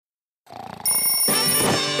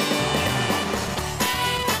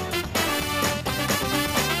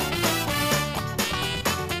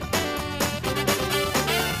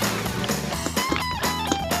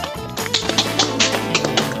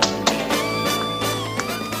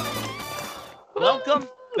Welcome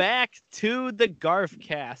back to the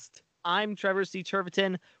Garfcast. I'm Trevor C.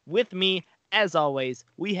 Turveton. With me, as always,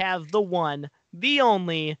 we have the one, the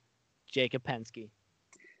only, Jacob Pensky.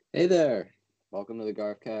 Hey there. Welcome to the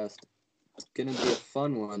Garfcast. It's going to be a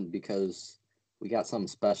fun one because we got something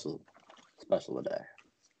special today.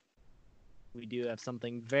 We do have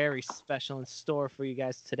something very special in store for you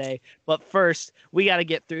guys today. But first, we got to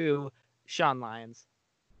get through Sean Lyons.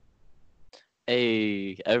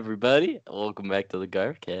 Hey, everybody. Welcome back to the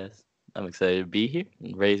Garfcast. I'm excited to be here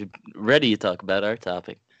and ready to talk about our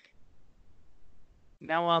topic.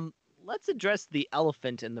 Now, let's address the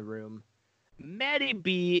elephant in the room. Matty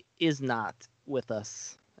B is not with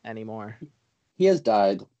us anymore. He has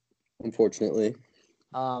died, unfortunately.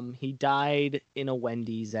 He died in a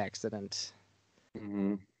Wendy's accident.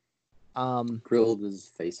 Grilled his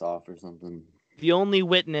face off or something. The only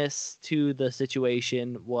witness to the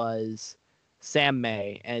situation was Sam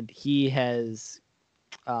May, and he has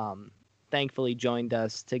thankfully joined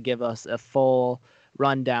us to give us a full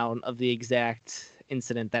rundown of the exact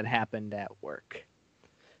incident that happened at work.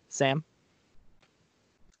 Sam?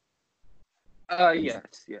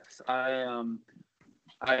 Yes. I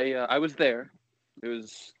was there. It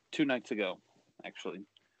was 2 nights ago, actually,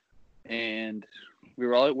 and we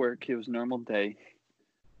were all at work. It was a normal day.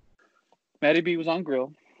 Matty B was on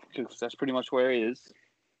grill because that's pretty much where he is.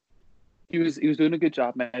 He was doing a good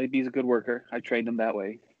job. Matty B's a good worker. I trained him that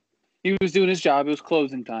way. He was doing his job. It was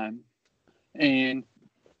closing time, and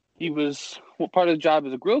part of the job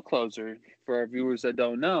as a grill closer, for our viewers that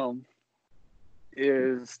don't know,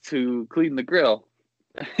 is to clean the grill.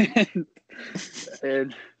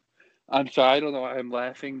 and I'm sorry, I don't know why I'm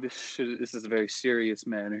laughing. This is a very serious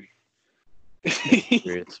matter.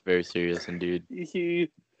 It's very serious indeed. He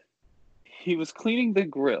was cleaning the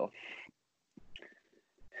grill,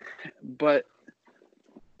 but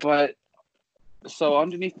so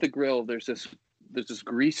underneath the grill there's this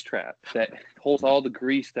grease trap that holds all the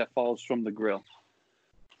grease that falls from the grill,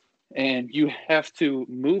 and you have to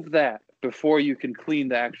move that before you can clean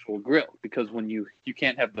the actual grill, because when you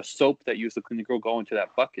can't have the soap that you use to clean the grill go into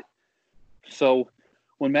that bucket. So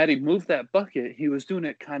when Matty moved that bucket, he was doing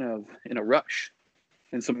it kind of in a rush,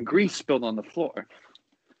 and some grease spilled on the floor.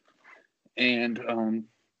 And and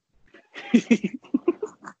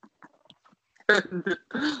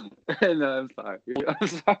I'm sorry.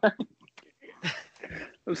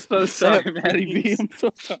 I'm so sorry, Matty B. I'm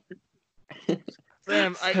so sorry.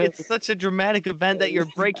 Sam, it's such a dramatic event that you're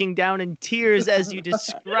breaking down in tears as you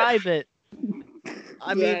describe it.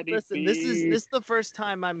 I mean, Matty listen, B. this is the first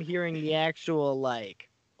time I'm hearing the actual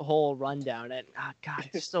whole rundown, and God,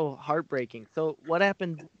 it's so heartbreaking. So, what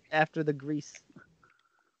happened after the grease?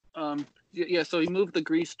 So he moved the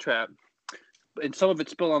grease trap, and some of it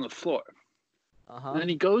spilled on the floor. And then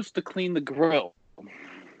he goes to clean the grill,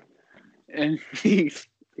 and he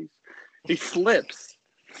slips,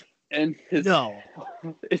 and his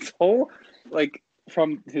whole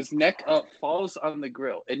from his neck up falls on the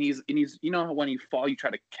grill, and he's you know how when you fall you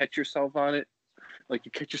try to catch yourself on it, like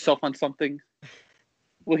you catch yourself on something.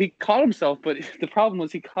 Well, he caught himself, but the problem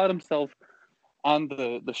was he caught himself on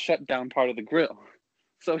the shutdown part of the grill.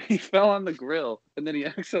 So he fell on the grill, and then he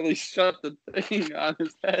actually shut the thing on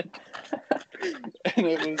his head,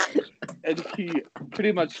 and he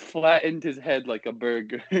pretty much flattened his head like a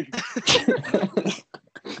burger.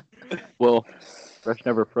 Well, fresh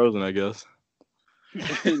never frozen, I guess.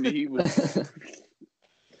 And it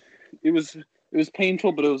was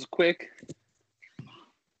painful, but it was quick.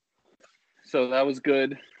 So that was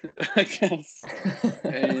good, I guess.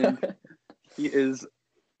 And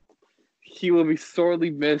he will be sorely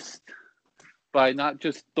missed by not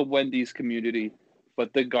just the Wendy's community,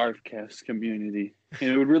 but the Garfcast community. And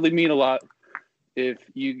it would really mean a lot if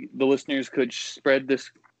the listeners could spread this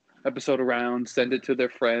episode around, send it to their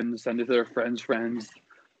friends, send it to their friends' friends,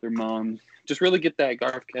 their moms. Just really get that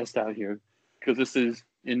Garfcast out here, because this is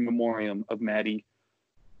in memoriam of Matty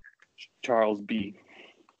Charles B.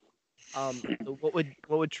 What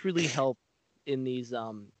would truly help in these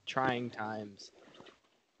trying times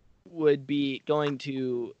would be going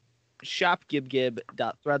to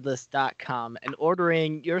shopgibgib.threadless.com and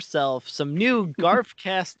ordering yourself some new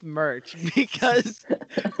Garfcast merch, because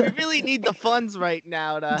we really need the funds right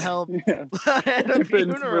now to help at a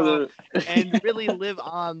funeral and really live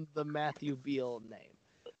on the Matthew Beal name.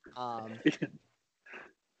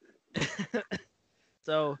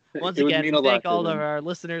 So once again, we thank all of our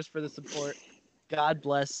listeners for the support. God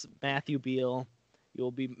bless Matthew Beal. You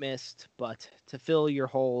will be missed, but to fill your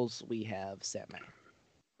holes, we have Sam May.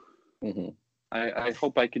 Mm-hmm. I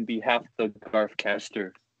hope I can be half the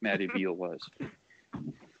Garfcaster Matty Beal was.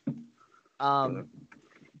 So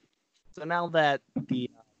now that the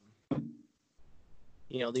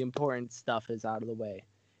the important stuff is out of the way,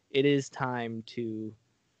 it is time to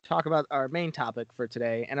talk about our main topic for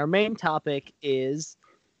today. And our main topic is,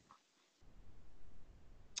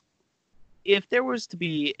 if there was to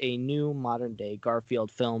be a new modern-day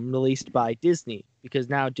Garfield film released by Disney, because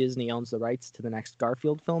now Disney owns the rights to the next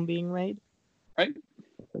Garfield film being made, right?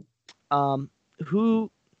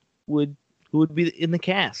 Who would be in the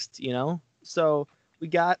cast? So we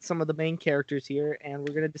got some of the main characters here, and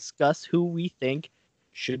we're gonna discuss who we think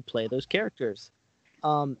should play those characters.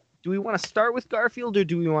 Do we want to start with Garfield, or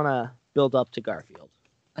do we want to build up to Garfield?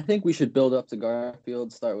 I think we should build up to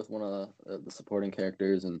Garfield, start with one of the supporting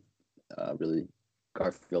characters, and really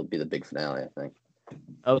Garfield be the big finale, I think.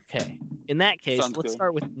 Okay. In that case, Sounds let's good.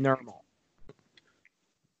 start with Nermal.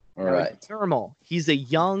 All right. Nermal. He's a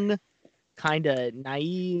young, kind of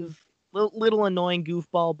naive, little annoying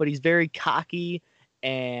goofball, but he's very cocky,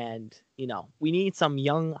 and, we need some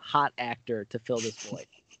young, hot actor to fill this void.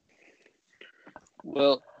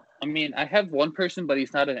 Well, I mean, I have one person, but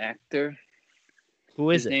he's not an actor.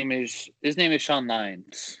 Who is His name is Sean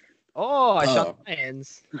Lyons. Oh, Sean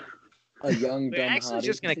Lyons. A young, We're dumb actually hottie.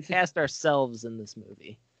 just going to cast ourselves in this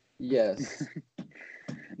movie. Yes.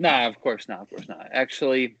 Nah, of course not.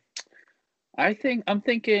 Actually, I'm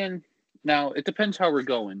thinking now. It depends how we're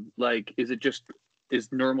going. Like,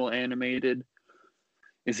 is normal animated?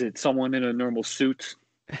 Is it someone in a normal suit?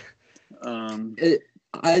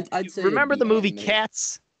 I'd say. Remember the movie animated.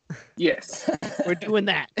 Cats? Yes. We're doing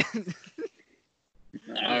that.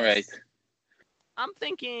 All right. I'm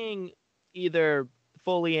thinking either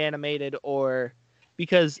fully animated, or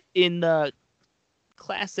because in the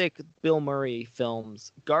classic Bill Murray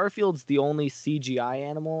films, Garfield's the only CGI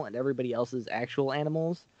animal and everybody else is actual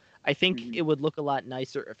animals. I think it would look a lot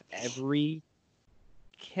nicer if every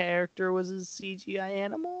character was a CGI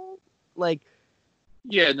animal. Like,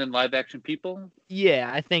 Yeah, and then live action people. yeah,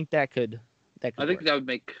 I think that could I think work. that would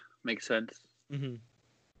make sense. Mm-hmm.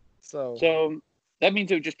 So that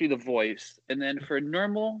means it would just be the voice, and then for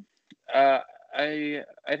normal,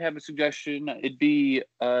 I'd have a suggestion. It'd be,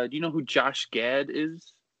 do you know who Josh Gad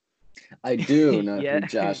is? I do know Yeah. who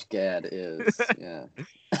Josh Gad is. Yeah.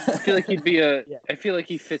 I feel like he'd be Yeah. I feel like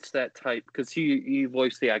he fits that type because he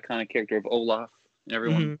voiced the iconic character of Olaf, and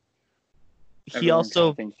everyone. he everyone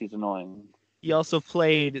also kinda thinks he's annoying. he also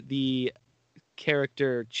played the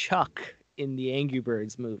character Chuck in the Angry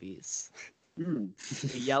Birds movies. The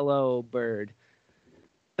yellow bird.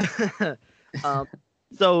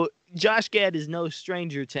 So Josh Gad is no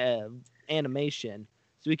stranger to animation,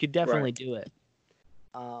 so we could definitely do it.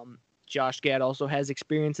 Josh Gad also has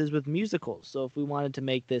experiences with musicals, so if we wanted to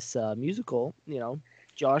make this musical,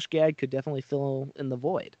 Josh Gad could definitely fill in the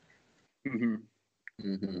void. Mm-hmm.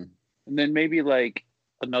 Mm-hmm. And then maybe like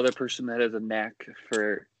another person that has a knack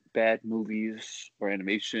for bad movies or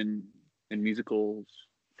animation and musicals.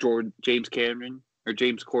 James Cameron or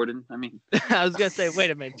James Corden. I mean, I was gonna say, wait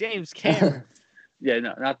a minute, James Cameron. yeah,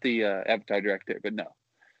 no, not the Avatar director, but no,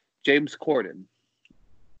 James Corden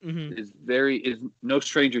Mm-hmm. is no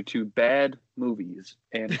stranger to bad movies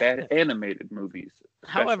and bad animated movies.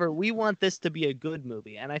 especially. However, we want this to be a good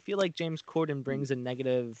movie, and I feel like James Corden brings a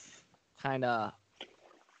negative kind of.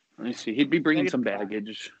 Let me see. He'd be bringing some Negative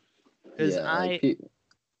baggage. Because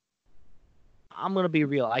I'm gonna be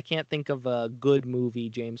real. I can't think of a good movie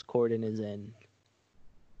James Corden is in.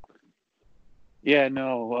 Yeah,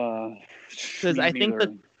 no. Because me I think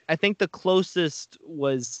neither. I think the closest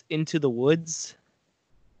was Into the Woods.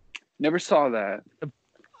 Never saw that.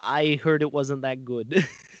 I heard it wasn't that good.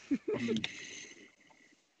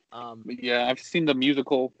 But yeah, I've seen the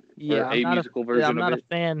musical. Yeah, or a musical version I'm not of a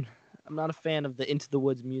fan. I'm not a fan of the Into the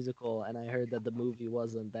Woods musical, and I heard that the movie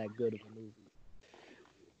wasn't that good of a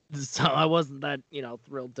movie. So I wasn't that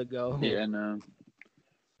thrilled to go. Yeah, no.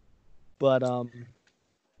 But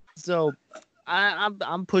so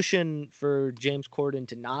I'm pushing for James Corden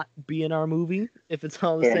to not be in our movie if it's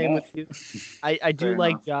all the Fair same enough. with you. I do Fair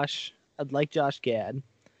like enough. Josh. I'd like Josh Gad.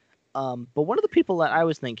 But one of the people that I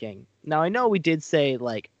was thinking. Now I know we did say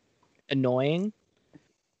like annoying,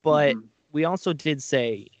 but Mhm. we also did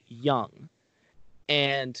say young.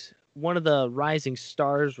 And one of the rising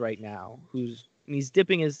stars right now, he's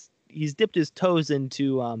dipped his toes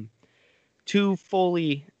into 2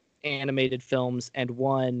 fully animated films and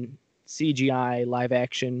 1 CGI live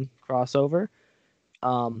action crossover,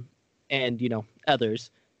 and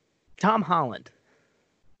others. Tom Holland.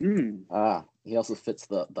 He also fits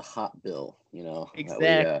the hot bill,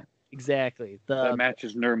 Exactly. That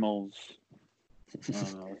matches Nermal's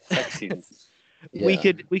sexiness. we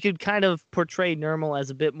Yeah. could kind of portray Nermal as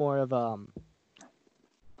a bit more of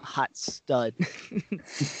hot stud.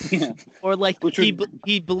 Yeah. Or like Which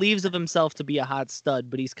he believes of himself to be a hot stud,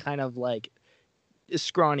 but he's kind of like a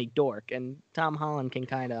scrawny dork, and Tom Holland can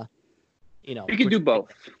kind of, He can do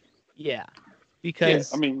both. Yeah,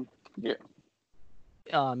 because I mean, yeah.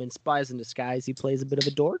 in Spies in Disguise he plays a bit of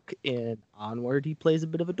a dork. In Onward he plays a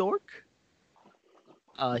bit of a dork.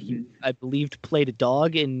 He I believed played a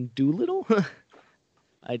dog in Doolittle.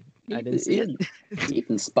 I didn't see it.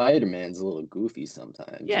 Even Spider-Man's a little goofy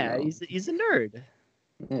sometimes. Yeah, you know? he's a nerd.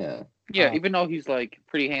 Yeah. Yeah, even though he's like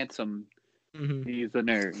pretty handsome, Mm-hmm. he's a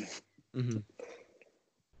nerd. Mm-hmm.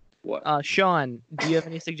 What? Sean, do you have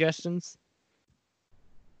any suggestions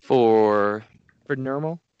For for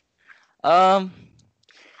Nermal? I'm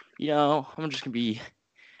just gonna be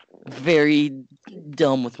very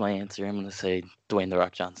dumb with my answer. I'm gonna say Dwayne the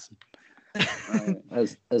Rock Johnson.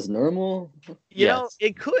 As normal. You know, Yes.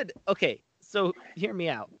 it could. Okay, so hear me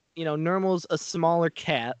out. Nermal's a smaller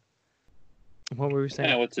cat. What were we saying?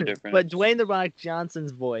 Yeah, what's the difference? But Dwayne the Rock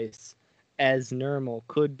Johnson's voice as Nermal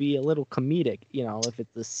could be a little comedic. If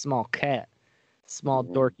it's a small cat, small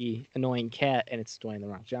dorky annoying cat, and it's Dwayne the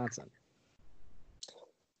Rock Johnson.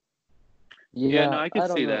 Yeah, no, I could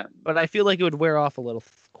don't see know. that. But I feel like it would wear off a little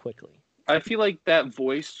quickly. I feel like that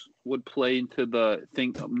voice would play into the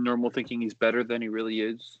normal thinking he's better than he really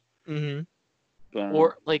is. Mm-hmm. But,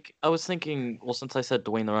 Or like I was thinking, well, since I said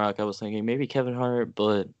Dwayne the Rock, I was thinking maybe Kevin Hart,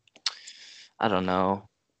 but I don't know.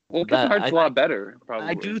 well, Kevin that- Hart's I- a lot better. Probably.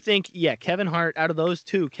 I do think, Kevin Hart. Out of those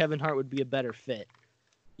two, Kevin Hart would be a better fit.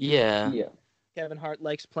 Yeah. Yeah. Kevin Hart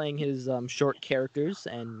likes playing his short characters,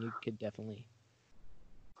 and you could definitely.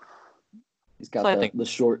 He's got So I think- the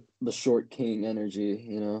short king energy,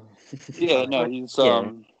 you know. Yeah, no, he's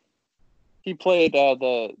Yeah. He played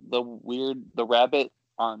the rabbit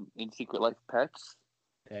in Secret Life of Pets,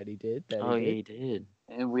 That he did. Oh, yeah, he did.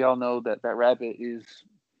 and we all know that rabbit is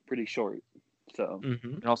pretty short. So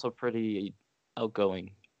Mm-hmm. And also pretty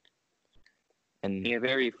outgoing. And yeah,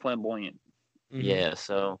 very flamboyant. yeah,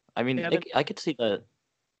 so I mean, Kevin- I could see that.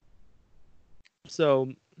 So,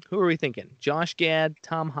 who are we thinking? Josh Gad,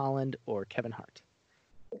 Tom Holland, or Kevin Hart?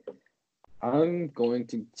 I'm going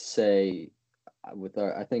to say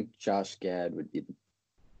I think Josh Gad would be the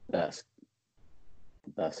best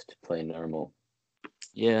to play normal.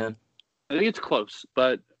 Yeah. I think it's close,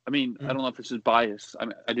 but I mean, I don't know if this is bias. I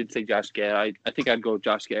mean, I did say Josh Gad. I think I'd go with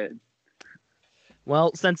Josh Gad.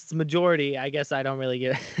 Well, since it's majority, I guess I don't really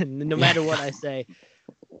get no matter what I say.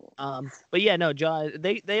 But yeah, no, Josh.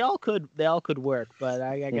 They all could work, but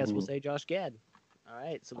I guess we'll say Josh Gad. All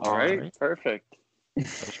right. So All right, right. perfect.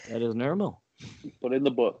 That is normal. Put in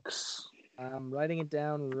the books. I'm writing it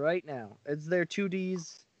down right now. Is there 2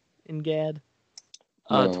 D's in Gad?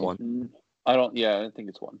 It's No. one. I don't. Yeah, I think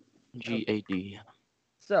it's one. GAD.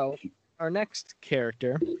 So our next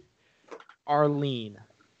character, Arlene.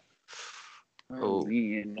 Oh.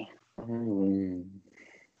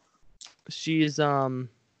 She's a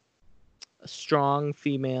strong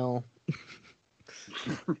female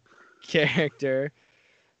character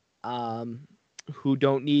who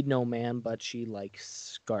don't need no man, but she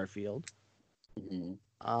likes Garfield. Mhm.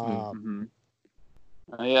 Um,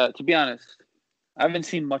 Yeah, to be honest, I haven't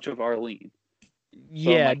seen much of Arlene.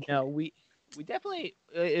 yeah, like- no, we definitely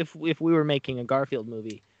if we were making a Garfield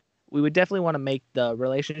movie, we would definitely want to make the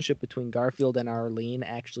relationship between Garfield and Arlene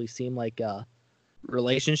actually seem like a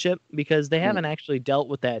relationship, because they haven't actually dealt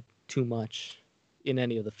with that too much in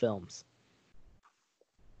any of the films.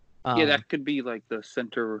 Yeah, that could be like the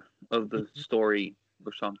center of the story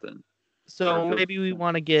or something. So Garfield. maybe we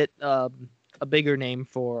want to get a bigger name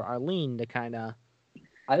for Arlene to kind of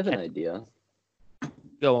I have an idea.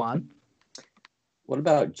 go on. What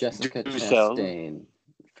about Jessica Do so. Chastain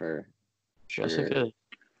for Jessica.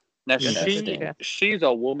 Now Yeah, she's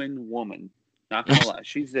a woman. Not gonna lie,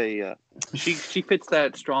 she's a she fits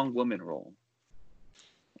that strong woman role.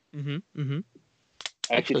 Mm-hmm. Mm-hmm.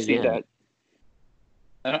 I Actually, can see yeah.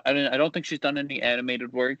 that. I don't think she's done any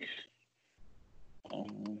animated work.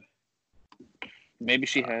 Maybe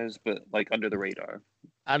she has, but like under the radar.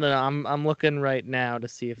 I don't know. I'm looking right now to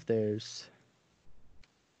see if there's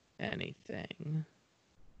anything.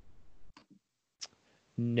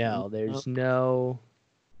 No, there's no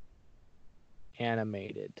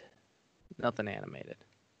animated. Nothing animated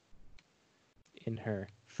in her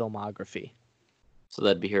filmography. So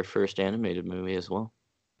that'd be her first animated movie as well.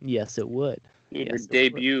 Yes, it would. Her Yes, it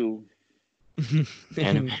debut. would.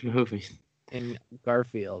 Animated movie. in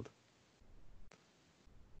Garfield.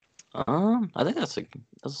 I think that's a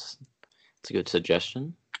good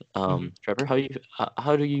suggestion. Trevor,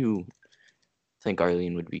 how do you think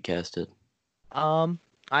Arlene would be casted.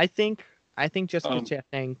 I think Jessica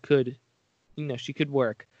Chastain could, she could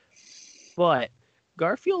work, but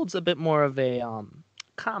Garfield's a bit more of a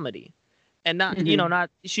comedy, and not not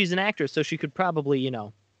she's an actress, so she could probably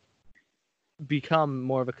become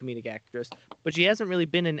more of a comedic actress, but she hasn't really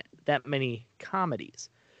been in that many comedies,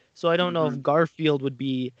 so I don't know if Garfield would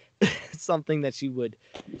be something that she would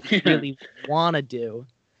really want to do.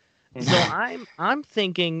 So I'm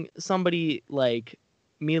thinking somebody like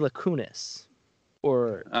Mila Kunis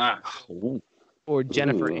or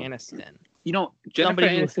Jennifer Aniston. Jennifer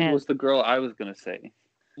Aniston was the girl I was gonna say.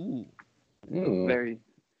 Ooh. Very,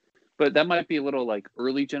 but that might be a little like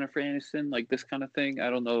early Jennifer Aniston, like this kind of thing. I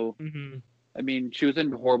don't know. Mm-hmm. I mean, she was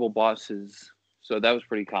in Horrible Bosses, so that was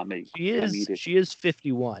pretty comedic. She is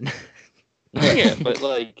 51. Yeah, but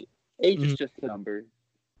like age is just a number.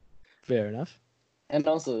 Fair enough. And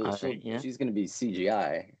also, she's going to be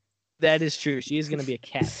CGI. That is true. She is going to be a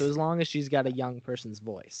cat. So as long as she's got a young person's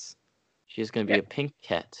voice, she's going to be a pink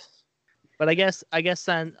cat. But I guess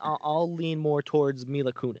then I'll lean more towards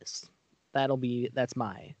Mila Kunis. That's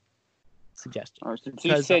my suggestion. All right, since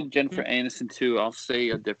you said Jennifer Aniston too, I'll say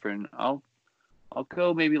a different. I'll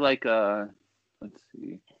go maybe like let's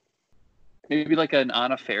see, maybe like an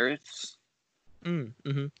Anna Faris.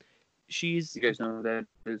 Mm-hmm. You guys know who that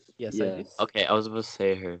is? Yes, yes. I do. Okay, I was about to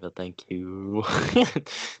say her, but thank you.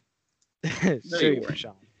 Sure, you were,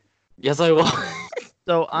 Sean. Yes, I was.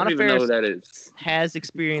 So I Anna don't even know Faris who that is. has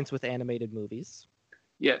experience with animated movies.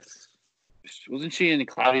 Yes. Wasn't she in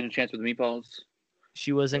Cloudy and a Chance with Meatballs?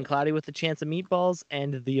 She was in Cloudy with a Chance of Meatballs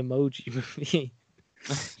and the Emoji Movie.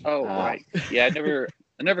 Oh, right. Yeah, I never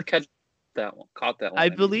caught that one. I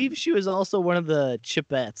believe she was also one of the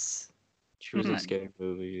Chipettes. She was in a scary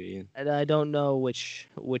movie. And I don't know which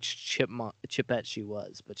Chipette she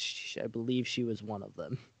was, but I believe she was one of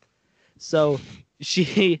them. So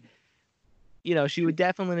she, she would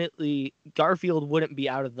definitely, Garfield wouldn't be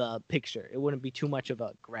out of the picture. It wouldn't be too much of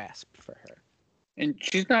a grasp for her. And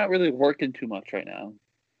she's not really working too much right now.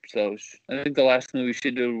 So I think the last movie she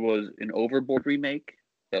did was an Overboard remake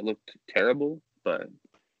that looked terrible, but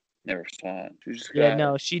never saw it.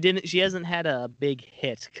 She didn't. She hasn't had a big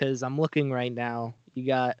hit because I'm looking right now. You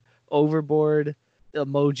got Overboard,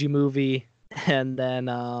 Emoji Movie, and then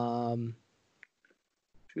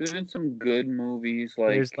she was in some good movies like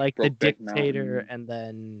there's like The Dictator Mountain. and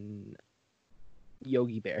then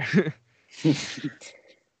Yogi Bear.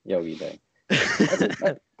 Yogi Bear.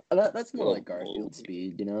 That's more like Garfield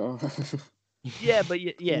speed, Yeah, but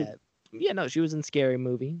no, she was in Scary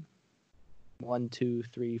Movie. 1, 2,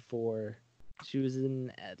 3, 4. She was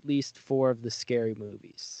in at least 4 of the Scary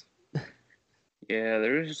movies. Yeah,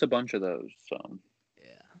 there's just a bunch of those.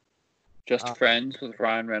 Yeah. Just Friends with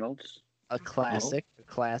Ryan Reynolds. A classic.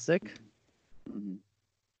 Mm-hmm.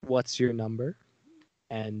 What's Your Number?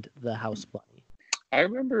 And The House Bunny. I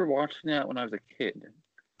remember watching that when I was a kid.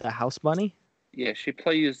 The House Bunny? Yeah, she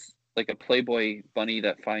plays like a Playboy bunny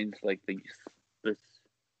that finds like this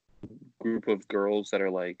group of girls that are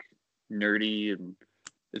like nerdy, and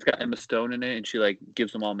it's got Emma Stone in it, and she like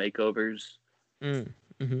gives them all makeovers.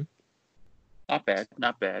 Mm-hmm.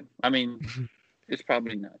 Not bad. I mean, it's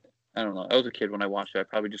probably not. I don't know. I was a kid when I watched it. I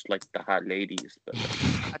probably just liked the hot ladies. But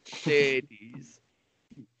hot ladies.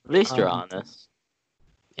 At least you're honest.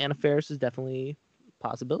 Anna Faris is definitely a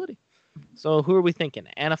possibility. So who are we thinking?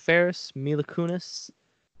 Anna Faris, Mila Kunis?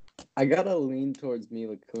 I gotta lean towards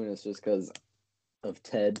Mila Kunis just because of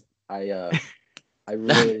Ted. I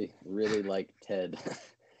really, really like Ted.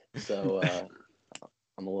 So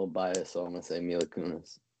I'm a little biased, so I'm going to say Mila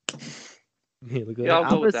Kunis. Yeah, I'm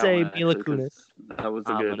going to say Mila Kunis. That was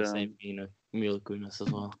a I'm good... going to say Mila Kunis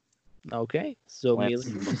as well. Okay, so Mila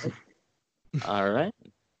Kunis. All right.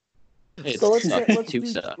 So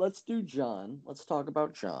let's do John. Let's talk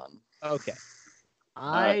about John. Okay.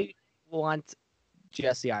 I want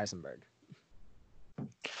Jesse Eisenberg.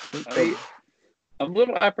 I'm a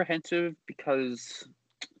little apprehensive because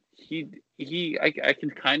I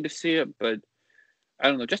can kind of see it, but I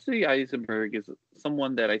don't know. Jesse Eisenberg is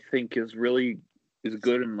someone that I think is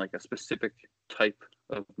good in like a specific type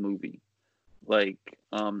of movie. Like,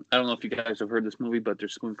 I don't know if you guys have heard this movie, but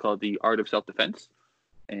there's a movie called The Art of Self-Defense,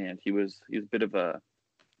 and he's a bit of a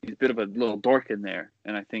little dork in there,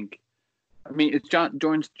 and I think, I mean, it's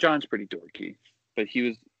John's pretty dorky, but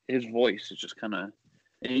his voice is just kind of,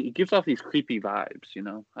 he gives off these creepy vibes,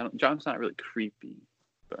 John's not really creepy,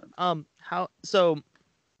 but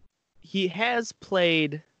he has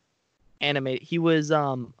played animated. He was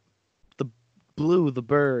the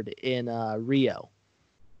bird in Rio.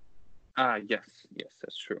 Yes,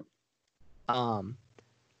 that's true. And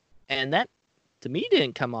that to me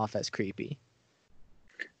didn't come off as creepy.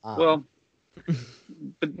 Well,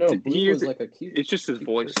 but No, Blue was like a cute. It's just his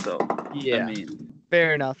voice, though. Yeah. I mean,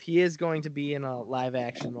 Fair enough. He is going to be in a live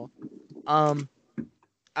action role. I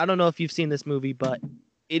don't know if you've seen this movie, but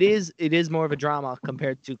it is more of a drama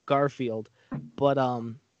compared to Garfield. But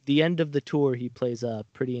the end of the tour, he plays a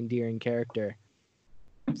pretty endearing character,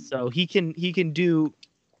 so he can do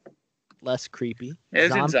less creepy.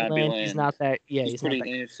 As in Zombieland, he's not that. Yeah, he's pretty not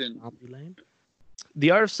that innocent. Zombieland.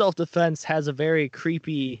 The Art of Self-Defense has a very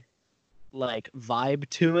creepy, like, vibe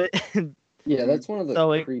to it. Yeah, that's one of the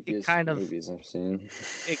creepiest it kind of, movies I've seen.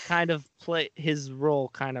 It kind of his role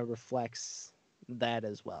kind of reflects that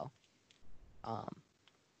as well.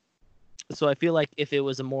 So I feel like if it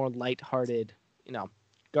was a more lighthearted,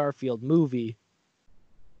 Garfield movie,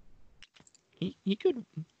 it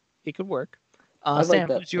could work. Sam,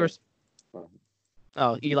 like who's yours?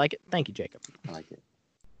 Oh, you like it? Thank you, Jacob. I like it.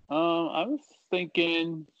 I was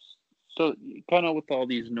thinking, so kind of with all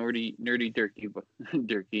these nerdy dorky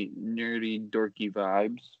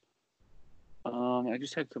vibes. I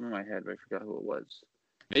just had some in my head, but I forgot who it was.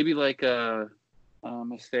 Maybe like I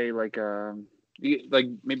say like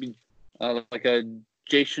maybe like a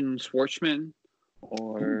Jason Schwartzman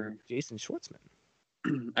or Jason Schwartzman.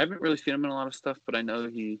 I haven't really seen him in a lot of stuff, but I know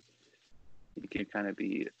he can kind of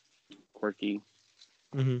be quirky.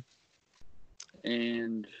 Mm-hmm.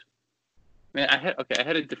 And man, I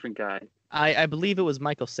had a different guy. I believe it was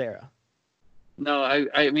Michael Cera. No,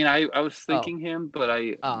 I mean I was thinking him, but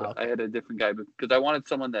okay. I had a different guy because I wanted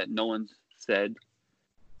someone that no one's said.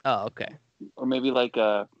 Oh, okay. Or maybe like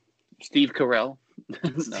Steve Carell.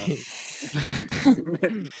 Maybe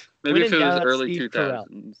if it was early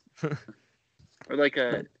 2000s. or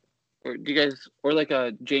like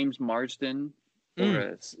a James Marsden or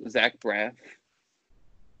a Zach Braff.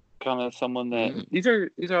 Kind of someone that these are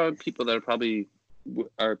people that are probably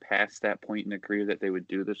are past that point in their career that they would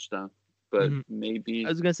do this stuff, but maybe I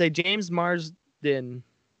was gonna say James Marsden,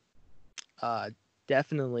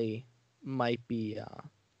 definitely might be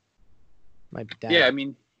down. Yeah, I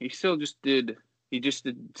mean he just did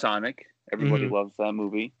Sonic. Everybody loves that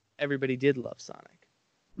movie. Everybody did love Sonic.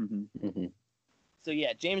 Mm-hmm. Mm-hmm. So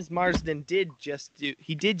yeah, James Marsden did just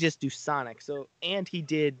do Sonic. So and he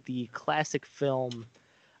did the classic film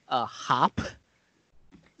Hop.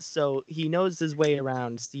 So he knows his way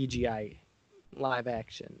around CGI, live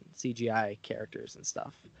action CGI characters and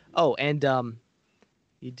stuff. Oh, and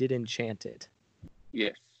he did Enchanted.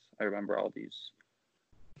 Yes, I remember all these.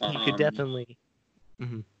 He could definitely.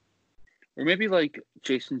 Or maybe like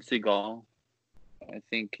Jason Segel. I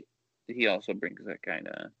think he also brings that kind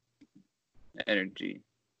of energy.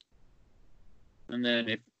 And then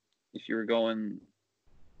if you were going,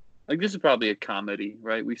 like, this is probably a comedy,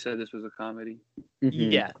 right? We said this was a comedy.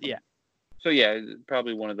 Mm-hmm. Yeah. So yeah,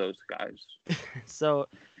 probably one of those guys. So,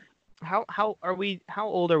 how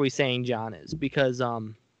old are we saying John is? Because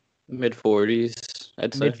mid-40s,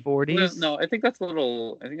 I'd say. Mid-40s. Well, no, I think that's a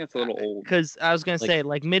little old. Because I was gonna say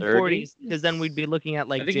like mid-40s, because then we'd be looking at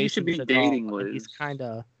like I think Jason he should be Segel, dating Liz. He's kind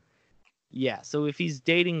of. Yeah, so if he's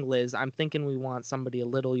dating Liz, I'm thinking we want somebody a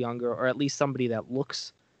little younger, or at least somebody that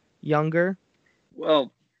looks younger.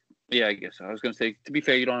 Well, yeah, I guess so. I was gonna say, to be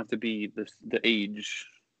fair, you don't have to be the age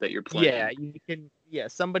that you're playing. Yeah, you can. Yeah,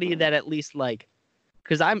 somebody that at least like,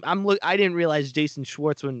 because I didn't realize Jason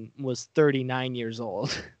Schwartzman was 39 years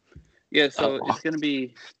old. Yeah, so it'd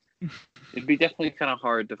be definitely kind of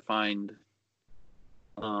hard to find.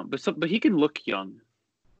 But he can look young.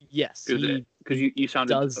 Yes, because you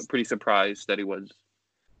sounded pretty surprised that he was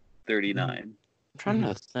 39. I'm trying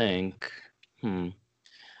to think.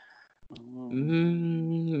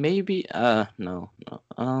 Maybe. No.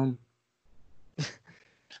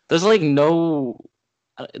 There's like no.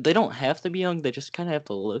 They don't have to be young. They just kind of have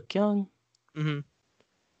to look young.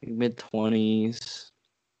 Mid-20s.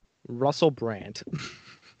 Russell Brand.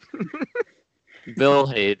 Bill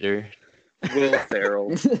Hader. Will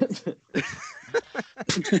Ferrell.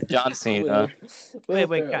 John Cena. Wait,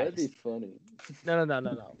 guys. That'd be funny.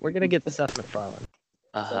 No. We're gonna get Seth MacFarlane.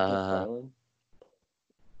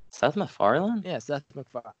 Seth MacFarlane? Yeah, Seth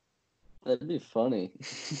MacFarlane. That'd be funny.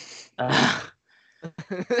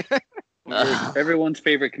 Everyone's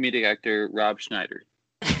favorite comedic actor, Rob Schneider.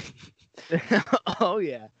 Oh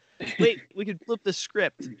yeah. Wait, we could flip the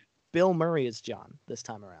script. Bill Murray is John this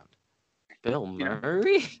time around. Bill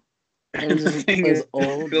Murray? This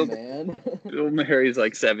old man. Bill Murray's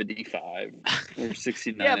like 75 or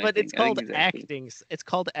 69. Yeah, but it's called exactly. acting. It's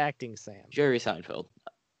called acting, Sam. Jerry Seinfeld.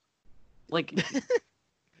 Like,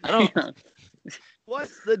 I don't.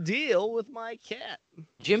 What's the deal with my cat?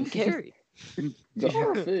 Jim Carrey.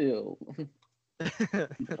 Garfield.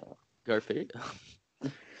 Garfield.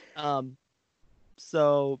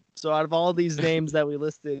 So out of all these names that we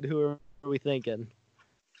listed, who are we thinking?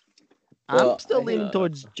 Well, I'm still I leaning think-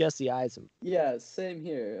 towards Jesse Eisenberg. Yeah, same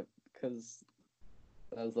here. Because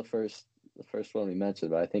that was the first one we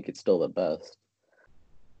mentioned, but I think it's still the best.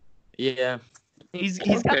 Yeah. He's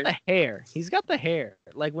got Okay. the hair. He's got the hair.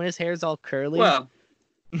 Like when his hair's all curly. Well,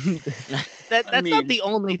 that's I not mean- the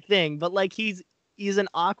only thing, but like he's an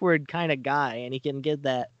awkward kind of guy, and he can get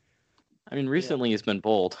that. I mean, recently he's been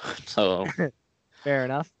bold, so Fair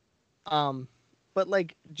enough. But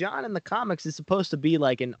like John in the comics is supposed to be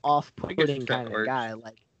like an off-putting that kind of works. guy.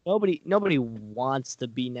 Like nobody wants to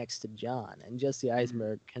be next to John, and Jesse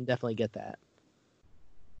Eisenberg can definitely get that.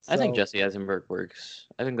 I think So, Jesse Eisenberg works.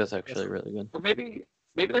 I think that's actually really good. or maybe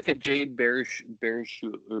like a Jade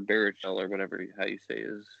Baruchel or whatever how you say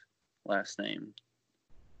his last name.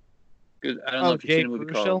 'Cause I don't know if you've Jade seen a movie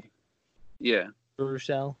Baruchel? called. Yeah,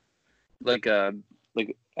 Rochelle. like I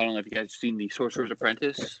don't know if you guys have seen The Sorcerer's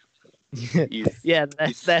Apprentice. He's- Yeah,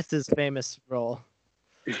 that's his famous role.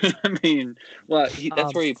 I mean, well,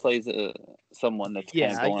 that's where he plays someone that's kind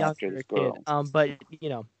Yeah, of a going after younger this kid. girl. But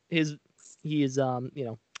he's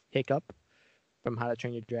Hiccup from How to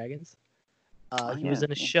Train Your Dragons. He was yeah,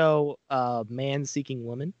 in a yeah. show, Man Seeking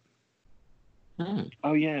Woman. Hmm.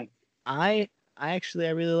 Oh yeah, I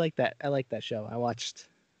really like that. I like that show. I watched.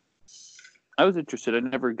 I was interested. I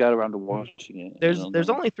never got around to watching it. I There's don't there's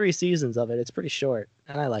know. only 3 seasons of it. It's pretty short,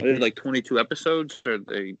 and I like Are there it. like 22 episodes, or are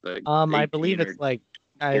they like? I believe 18 it's or- like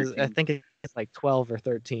I 13? think it's like 12 or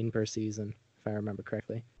 13 per season, if I remember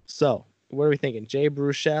correctly. So, what are we thinking? Jay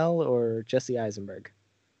Baruchel or Jesse Eisenberg?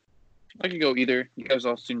 I could go either. You guys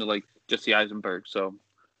all seem to like Jesse Eisenberg, so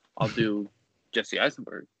I'll do Jesse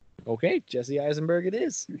Eisenberg. Okay, Jesse Eisenberg it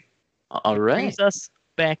is. All right. Brings us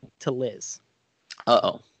back to Liz.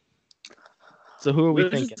 Uh-oh. So who are we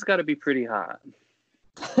This thinking? has got to be pretty hot.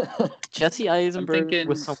 Jesse Eisenberg thinking-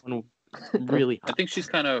 was someone really I hot. think she's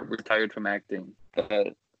kind of retired from acting,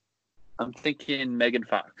 but I'm thinking Megan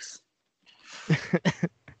Fox.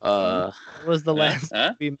 What was the last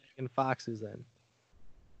Huh? movie Megan Fox was in?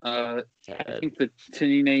 I think the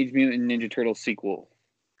Teenage Mutant Ninja Turtle sequel,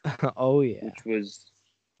 Oh yeah. which was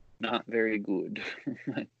not very good.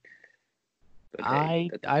 But hey, I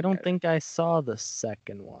that doesn't don't matter. think I saw the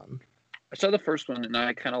second one. I saw the first one and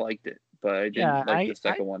I kind of liked it, but I didn't Yeah, like the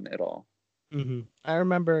second one at all. I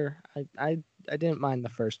remember I didn't mind the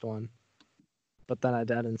first one, but then I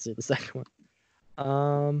didn't see the second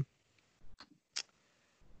one.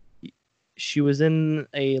 She was in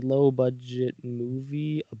a low budget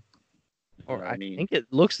movie, or I I mean- think it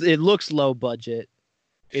looks low budget.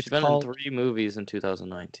 She's It's been called in 3 movies in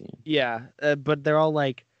 2019. yeah, but they're all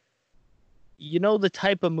like, the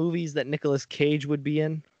type of movies that Nicolas Cage would be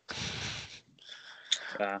in.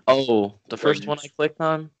 Oh, the first one I clicked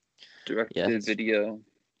on? Directed Yes. video.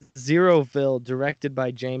 Zeroville, directed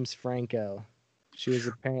by James Franco. She was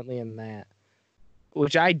apparently in that,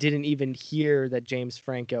 which I didn't even hear that James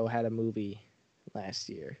Franco had a movie last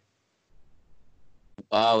year.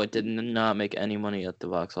 Wow, it did not make any money at the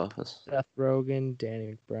box office. Seth Rogen,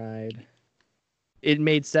 Danny McBride. It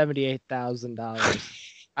made $78,000.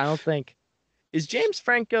 I don't think. Is James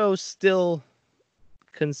Franco still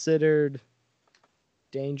considered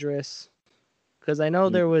dangerous? Because I know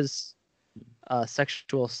there was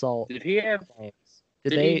sexual assault Did he have? claims.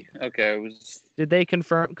 Did he? Okay, I was. Did they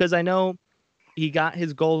confirm? Because I know he got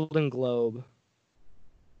his Golden Globe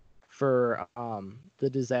for the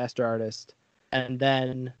Disaster Artist, and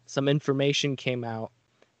then some information came out,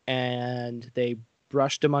 and they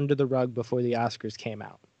brushed him under the rug before the Oscars came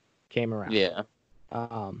around. Yeah.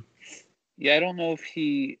 Yeah, I don't know if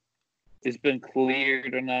he has been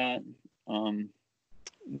cleared or not.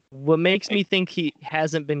 What makes me think he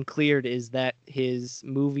hasn't been cleared is that his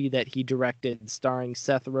movie that he directed, starring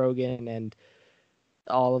Seth Rogen and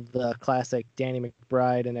all of the classic Danny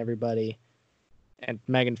McBride and everybody, and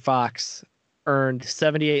Megan Fox, earned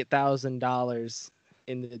 $78,000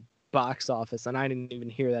 in the box office, and I didn't even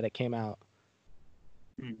hear that it came out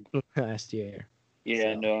last year.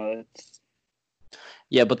 Yeah, So. no, that's.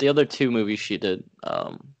 Yeah, but the other 2 movies she did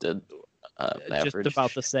Just average.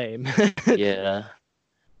 about the same. Yeah.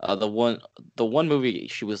 The one movie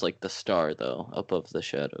she was like the star though, Above the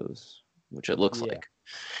Shadows, which it looks Yeah. like.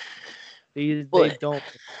 They But- don't look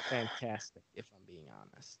fantastic, if I'm being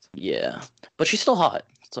honest. Yeah, but she's still hot.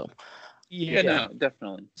 So Yeah, no,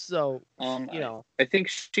 definitely. So, I think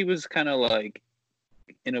she was kind of like,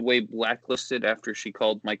 in a way, blacklisted after she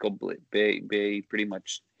called Michael Bay pretty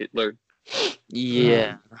much Hitler.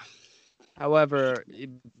 yeah, however,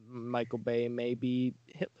 Michael Bay may be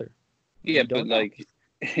Hitler. Yeah, You don't but know. like,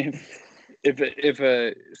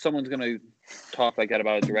 if someone's gonna talk like that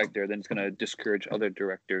about a director, then it's gonna discourage other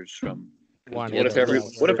directors from. Wanting What if to, what if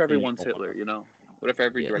Certain everyone's people. Hitler? You know, what if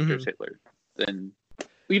every Yeah. director's Hitler? Then,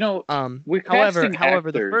 you know, we're However, casting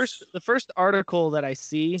actors. the first article that I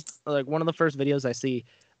see, like one of the first videos I see,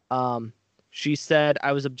 she said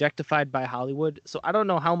I was objectified by Hollywood. So I don't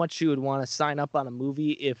know how much she would want to sign up on a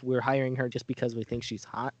movie if we're hiring her just because we think she's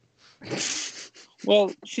hot.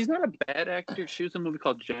 Well, she's not a bad actor. She was in a movie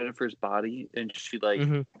called Jennifer's Body, and she like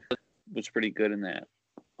was pretty good in that.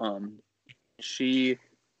 She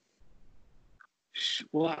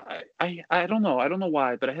well, I don't know. I don't know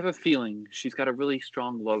why, but I have a feeling she's got a really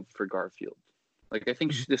strong love for Garfield. Like I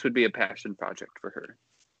think this would be a passion project for her.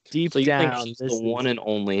 Deep So you down, think she's this the is one and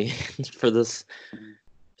only for this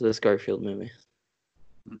Garfield movie?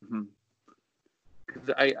 Mm-hmm.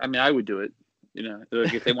 I mean, I would do it. You know,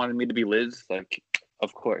 like if they wanted me to be Liz, like,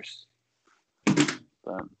 of course.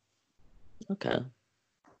 But, Okay.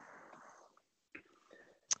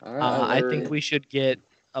 All right, I think we should get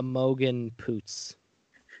Imogen Poots.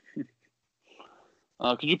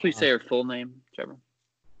 could you please say her full name, Trevor?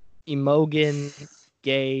 Imogen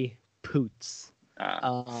Gay Poots.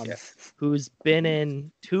 Yes. Who's been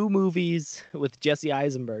in 2 movies with Jesse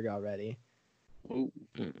Eisenberg already. Ooh.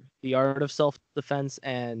 The Art of Self-Defense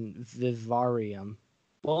and Vivarium,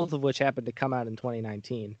 both of which happened to come out in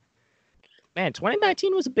 2019. Man,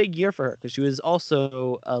 2019 was a big year for her because she was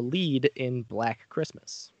also a lead in Black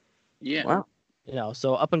Christmas. Yeah. Wow. You know,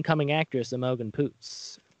 so up-and-coming actress Imogen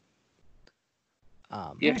Poots.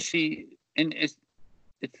 Yeah, and it's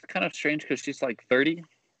kind of strange because she's like 30,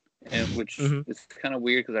 and which is kind of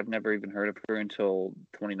weird because I've never even heard of her until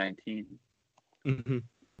 2019.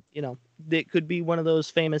 You know, it could be one of those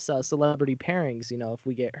famous celebrity pairings. You know, if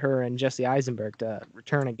we get her and Jesse Eisenberg to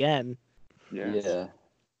return again. Yeah.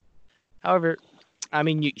 However, I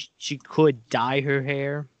mean, she could dye her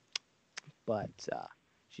hair, but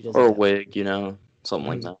she doesn't. Or a have wig, you know,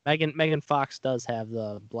 something like that. Megan Fox does have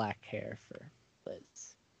the black hair for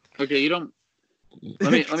Liz. Okay, you don't.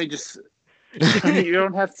 Let me just. You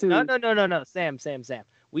don't have to. No. Sam.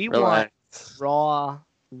 We Relax. want raw,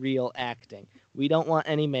 real acting. We don't want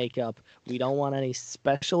any makeup. We don't want any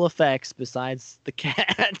special effects besides the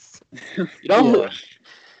cats. You know,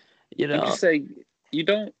 I'm just saying, you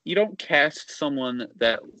don't cast someone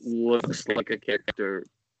that looks like a character.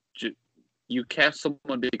 You cast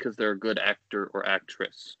someone because they're a good actor or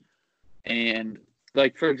actress. And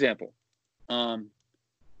like for example, the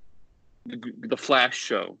Flash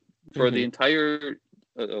show for the entire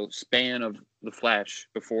span of the Flash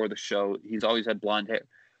before the show, he's always had blonde hair.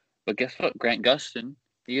 But guess what? Grant Gustin,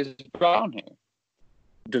 he has brown hair.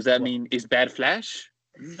 Does that mean is bad Flash?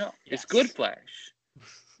 No, it's good Flash.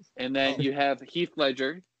 And then you have Heath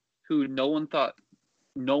Ledger, who no one thought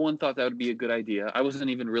that would be a good idea. I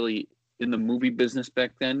wasn't even really in the movie business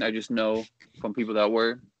back then. I just know from people that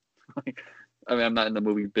were. I mean, I'm not in the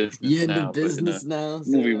movie business now. In the business now.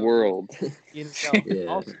 Movie world. You know, Yeah.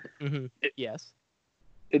 also, yes.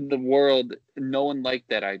 In the world, no one liked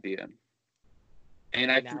that idea. And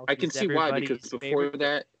I can see why, because before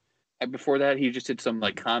that he just did some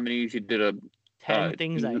like comedies. He did a 10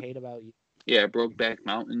 Things I Hate About You. Yeah, Brokeback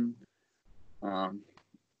Mountain.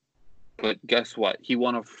 But guess what? He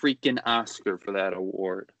won a freaking Oscar for that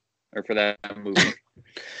award or for that movie.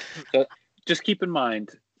 So just keep in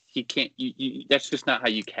mind, he can't. You that's just not how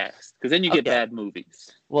you cast, because then you get bad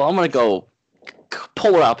movies. Well, I'm gonna go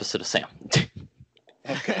polar opposite of Sam.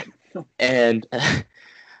 Okay. And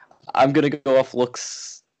I'm gonna go off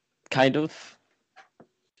looks, kind of.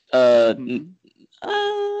 Natalie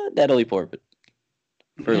Portman.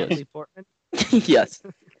 Natalie Portman? Yes.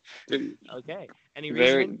 Okay. Any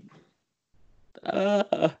reason?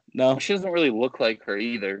 No. She doesn't really look like her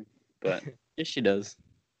either, but Yes, she does.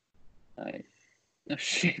 No,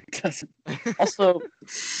 she doesn't. Also,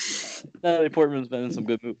 Natalie Portman's been in some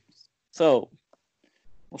good movies. So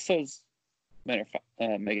so's Megan Fox.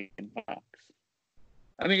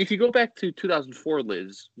 I mean, if you go back to 2004,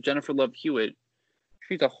 Liz, Jennifer Love Hewitt,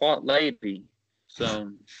 she's a hot lady.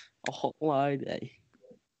 So a hot lady.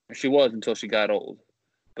 She was until she got old.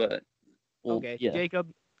 But okay, yeah.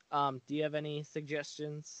 Jacob, do you have any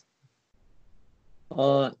suggestions?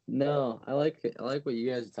 No. I like what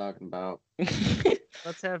you guys are talking about.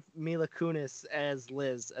 Let's have Mila Kunis as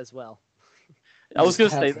Liz as well. I was gonna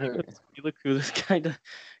Just say have her. that Mila Kunis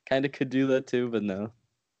kind of could do that too, but no.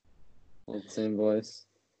 Well, same voice.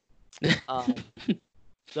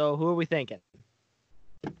 So who are we thinking?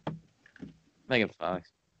 Megan Fox.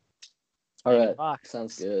 All Megan right. Fox.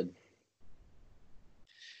 Sounds good.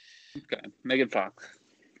 okay, Megan Fox.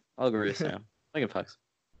 I'll agree with Sam. Megan Fox.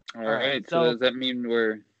 All right. So does that mean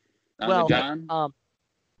we're on to John?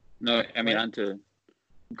 No, I mean on to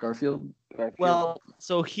Garfield. Well,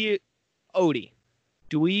 so here, Odie.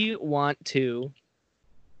 Do we want to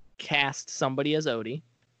cast somebody as Odie?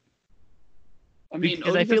 I mean,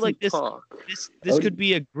 because Odie I feel like talk. this could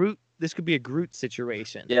be a Groot. This could be a Groot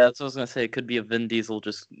situation. Yeah, that's what I was gonna say. It could be a Vin Diesel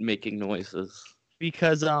just making noises.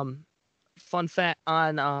 Because fun fact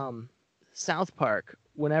on South Park,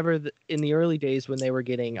 whenever in the early days when they were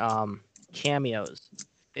getting cameos,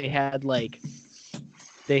 they had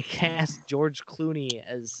they cast George Clooney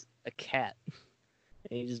as a cat,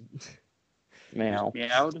 and he just Meow.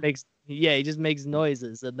 he just makes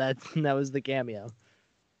noises, and that was the cameo.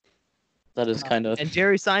 That is kind of. And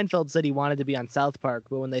Jerry Seinfeld said he wanted to be on South Park,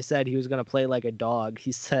 but when they said he was going to play like a dog,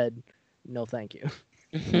 he said, "No, thank you."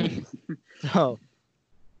 So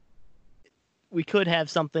we could have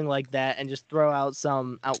something like that and just throw out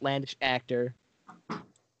some outlandish actor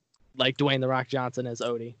like Dwayne The Rock Johnson as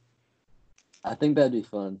Odie. I think that'd be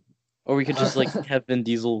fun. Or we could just have Vin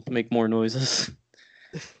Diesel make more noises.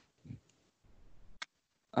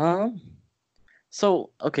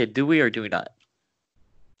 So okay, do we or do we not?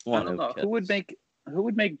 I don't know. Who would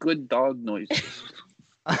make good dog noises?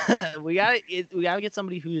 we gotta get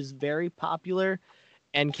somebody who's very popular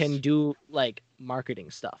and can do marketing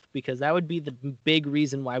stuff, because that would be the big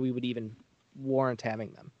reason why we would even warrant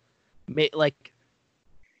having them.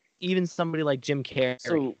 Even somebody like Jim Carrey.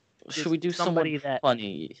 So should we do somebody that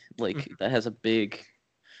funny, that has a big?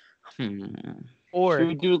 Or should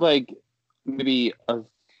we do maybe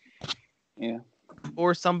yeah.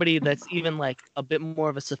 Or somebody that's even a bit more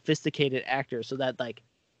of a sophisticated actor, so that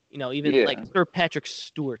Sir Patrick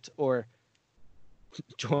Stewart or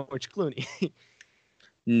George Clooney.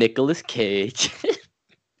 Nicolas Cage.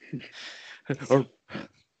 Or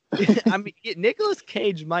I mean, Nicolas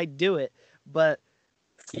Cage might do it, but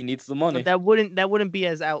he needs the money. But that wouldn't be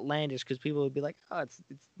as outlandish, because people would be like, "Oh, it's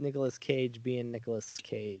Nicolas Cage being Nicolas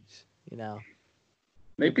Cage,"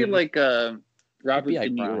 Maybe Robert De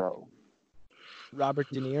Niro. Robert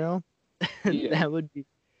De Niro? Yeah. That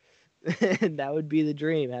would be the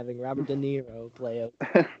dream, having Robert De Niro play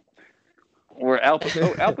or Al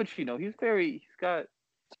Pacino. He's got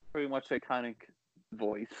pretty much iconic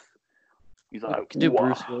voice. He's like, do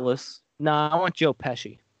Bruce Willis. No, I want Joe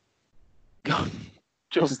Pesci.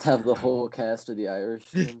 Just have the whole cast of The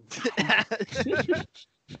Irishman.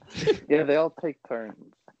 Yeah, they all take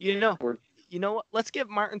turns. You know what? Let's get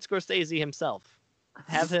Martin Scorsese himself.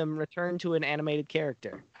 Have him return to an animated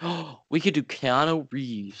character. We could do Keanu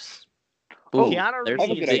Reeves. Keanu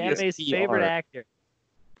Reeves, Sammy's favorite actor.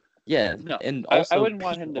 Yeah, no, and also I wouldn't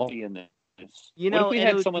want him to be in this. What if we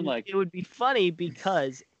had someone it would be funny,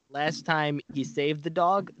 because last time he saved the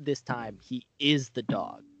dog, this time he is the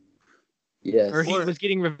dog. Yes. Or he was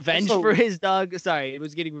getting revenge for his dog. Sorry, it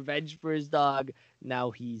was getting revenge for his dog.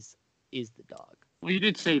 Now is the dog. Well, he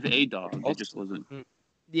did save a dog. It just wasn't.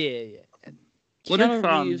 Yeah. Keanu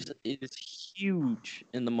Reeves is huge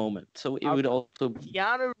in the moment, so it would also be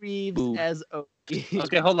Keanu Reeves as Odie.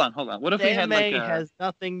 Okay, hold on. What if we had has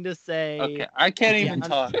nothing to say. Okay, I can't even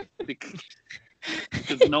talk because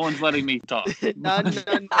no one's letting me talk. No.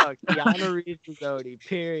 Keanu Reeves is Odie.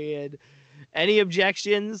 Period. Any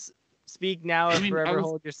objections? Speak now or forever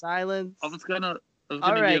hold your silence. I was gonna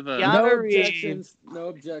All right, give no objections. No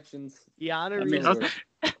objections. Keanu Reeves.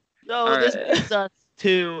 So this brings us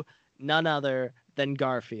to none other than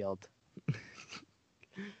Garfield.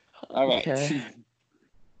 All right. Okay.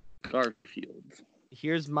 Garfield.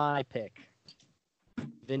 Here's my pick.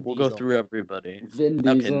 Vin We'll Diesel. go through everybody. Vin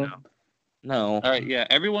Diesel. Okay, no. All right, yeah.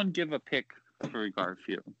 Everyone give a pick for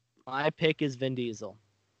Garfield. My pick is Vin Diesel.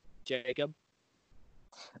 Jacob?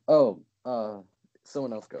 Oh,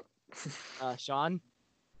 someone else go. Sean?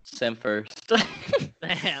 Sam first.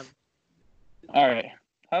 Sam. All right.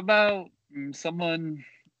 How about someone?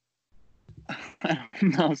 I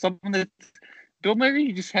don't know. Someone that Bill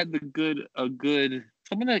Murray just had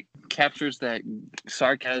someone that captures that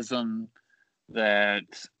sarcasm, that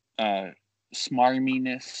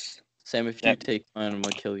smarminess. Sam, if you take mine, I'm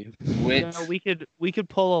gonna kill you. We could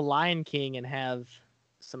pull a Lion King and have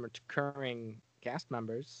some recurring cast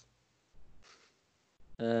members.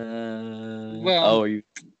 Well, are you?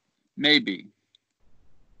 Maybe.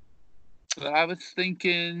 But I was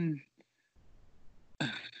thinking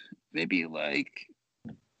maybe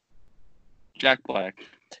Jack Black.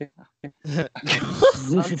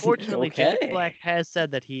 Unfortunately, Okay. Jack Black has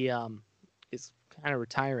said that he is kind of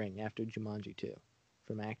retiring after Jumanji 2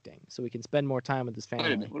 from acting, so we can spend more time with his Wait a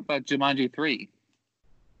family. minute, what about Jumanji 3?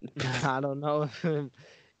 I don't know. I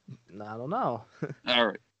don't know. All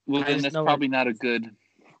right. Well, then that's probably not a good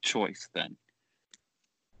choice then.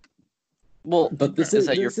 Well, But is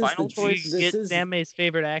that your final choice? Get Sam May's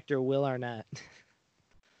favorite actor, Will Arnett.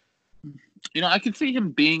 I could see him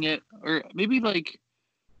being it, or maybe like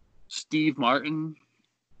Steve Martin.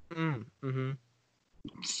 Mm-hmm.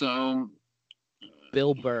 So,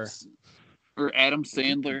 Bill Burr or Adam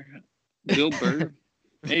Sandler. Bill Burr.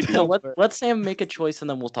 Maybe. No, let Sam make a choice and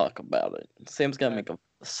then we'll talk about it. Sam's got to make a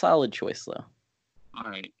solid choice, though. All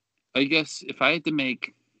right. I guess if I had to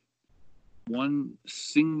make one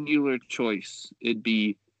singular choice, it'd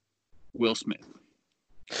be Will Smith.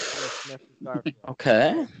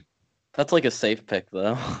 Okay. That's like a safe pick,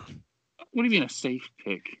 though. What do you mean a safe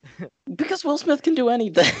pick? Because Will Smith can do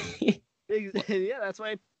anything. Yeah, that's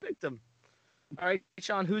why I picked him. All right,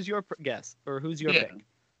 Sean, who's your guess? Or who's your pick?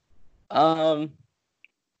 I'm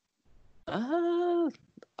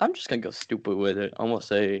just gonna go stupid with it. I'm gonna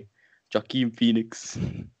say Joaquin Phoenix.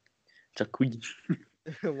 Joaquin.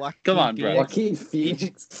 Come on, bro. Joaquin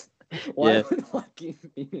Phoenix. Why would Joaquin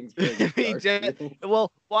Phoenix play Garfield?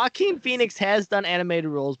 Well, Joaquin Phoenix has done animated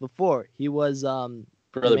roles before. He was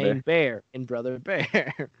Brother main bear in Brother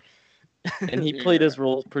Bear. And he played his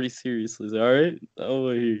role pretty seriously. All right?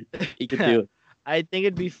 Oh, he could do it. I think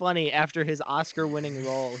it'd be funny after his Oscar-winning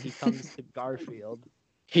role, he comes to Garfield.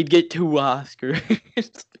 He'd get 2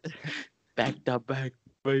 Oscars. Back to back,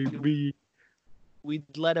 baby.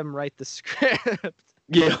 We'd let him write the script.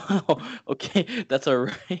 Yeah, okay, that's all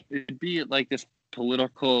right. It'd be like this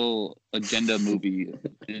political agenda movie,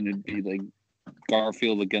 and it'd be like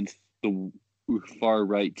Garfield against the far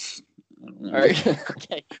rights. All right,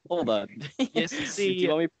 okay, hold on. You see,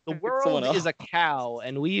 the world is a cow,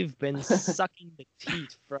 and we've been sucking the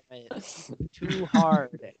teeth from it too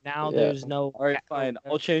hard. Now there's no. All right, fine.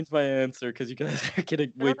 I'll change my answer because you guys are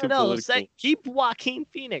getting way too political. Keep Joaquin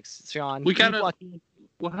Phoenix, Sean.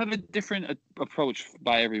 We'll have a different approach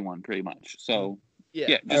by everyone, pretty much. So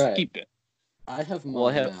yeah, just right. keep it. I have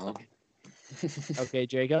mine now. Okay,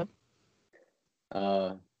 Jacob.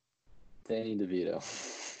 Danny DeVito.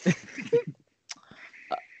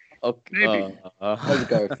 Okay. As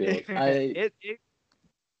Garfield.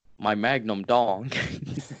 My Magnum dong.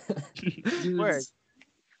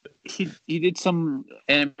 He did some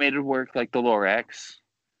animated work like the Lorax.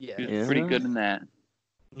 Yeah, he was pretty good in that.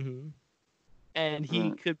 Mm-hmm. And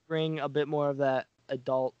he could bring a bit more of that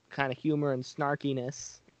adult kind of humor and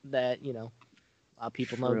snarkiness that a lot of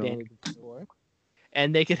people know Danny DeVito.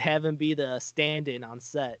 And they could have him be the stand-in on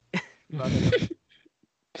set.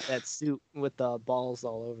 That suit with the balls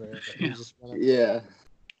all over it. Yeah.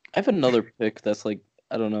 I have another pick that's like,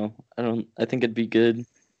 I don't know. I think it'd be good.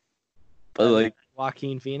 But like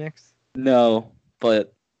Joaquin Phoenix? No,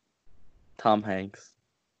 but Tom Hanks.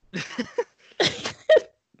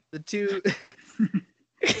 The two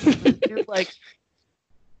like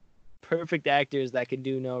perfect actors that can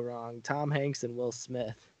do no wrong. Tom Hanks and Will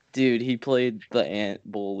Smith. Dude, he played the ant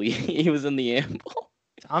bully. He was in the ant bully.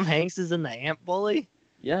 Tom Hanks is in the ant bully?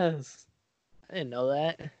 Yes. I didn't know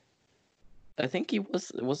that. I think he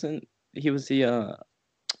was. He was the.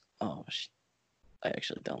 I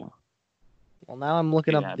actually don't know. Well, now I'm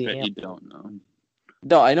looking up the ant. You don't know.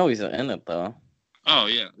 No, I know he's in it though. Oh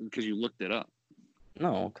yeah, because you looked it up.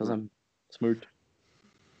 No, because I'm smart.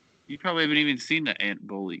 You probably haven't even seen the ant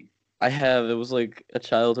bully. I have. It was like a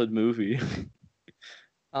childhood movie.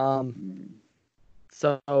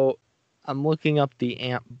 So I'm looking up the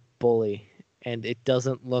ant bully, and it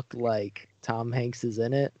doesn't look like Tom Hanks is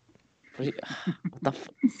in it. What the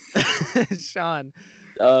Sean.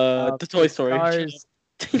 The Toy Story. Stars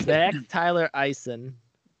Zach Tyler Eisen,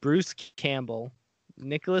 Bruce Campbell,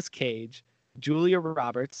 Nicolas Cage, Julia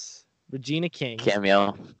Roberts, Regina King,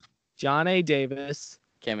 Cameo, John A. Davis,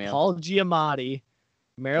 Cameo, Paul Giamatti,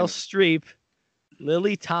 Meryl Streep,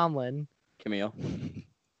 Lily Tomlin, Cameo,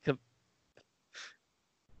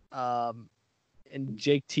 and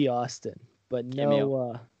Jake T. Austin, but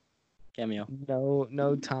Cameo.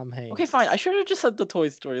 no Tom Hanks. Okay, fine. I should have just said the Toy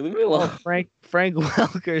Story. Leave me alone. Frank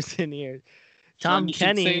Welker's in here. Tom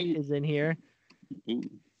Kenny is in here.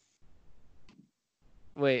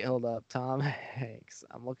 Wait, hold up. Tom Hanks.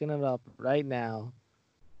 I'm looking it up right now.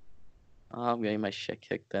 I'm getting my shit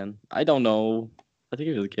kicked then. I don't know. I think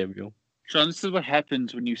it was a cameo. Sean, this is what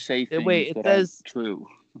happens when you say things that says, aren't true.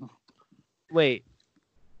 Wait.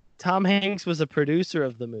 Tom Hanks was a producer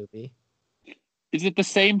of the movie. Is it the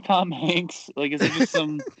same Tom Hanks? Like, is it just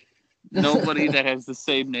some nobody that has the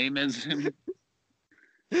same name as him?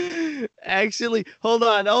 Actually, hold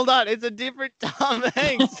on. It's a different Tom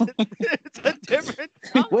Hanks. It's a different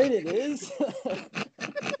Tom Wait, it is?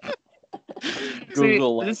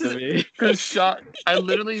 Google this to is me. because Sean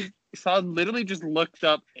literally just looked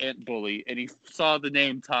up Ant Bully and he saw the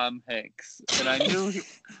name Tom Hanks, and I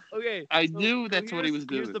knew that's what he was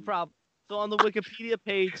doing. Here's the problem. So on the Wikipedia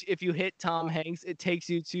page, if you hit Tom Hanks, it takes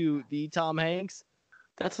you to the Tom Hanks.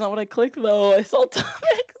 That's not what I clicked though. I saw Tom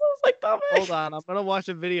Hanks. I was like, Tom Hanks. Hold on, I'm gonna watch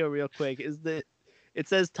a video real quick. It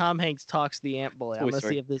says Tom Hanks talks the Ant Bully. I'm gonna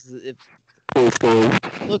see if this is it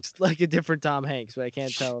looks like a different Tom Hanks, but I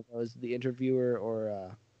can't tell if it was the interviewer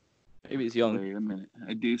or maybe he's young. Wait a minute,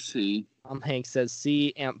 I do see. Tom Hanks says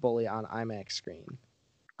see Ant Bully on IMAX screen.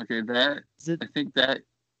 Okay, I think that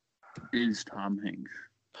is Tom Hanks.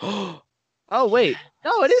 Oh wait,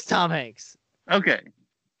 no, it is Tom Hanks. Okay.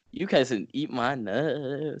 You guys didn't eat my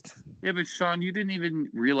nuts. Yeah, but Sean, you didn't even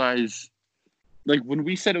realize, like, when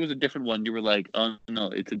we said it was a different one, you were like, oh, no,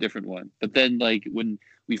 it's a different one. But then, like, when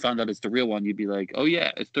we found out it's the real one, you'd be like, oh,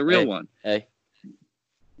 yeah, it's the real one. Hey.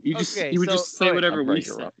 You would just say whatever we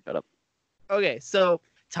said. Okay, so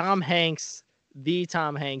Tom Hanks, the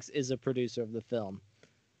Tom Hanks, is a producer of the film.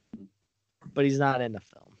 But he's not in the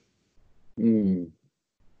film.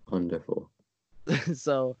 Wonderful.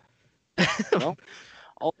 So... well,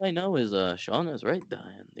 all I know is Sean is right,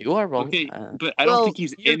 Diane. You are wrong. Okay, but I don't think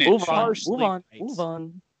he's in it. Move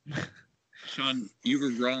on. Sean, you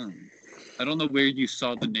were wrong. I don't know where you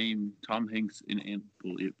saw the name Tom Hanks in Ant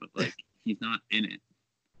Bully, but like he's not in it.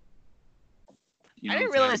 I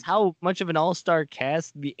didn't realize how much of an all-star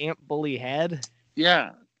cast the Ant Bully had.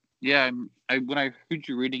 Yeah. When I heard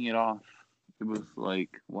you reading it off, it was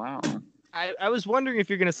like, wow. I was wondering if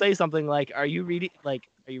you're gonna say something like, "Are you reading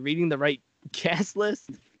the right cast list?"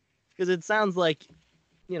 Because it sounds like,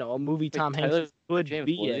 a movie Tom Hanks would James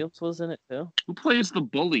be Williams was in it too. Who plays the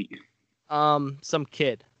bully? Some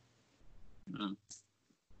kid.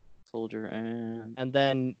 Soldier and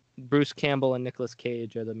then Bruce Campbell and Nicolas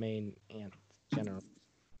Cage are the main ant generals.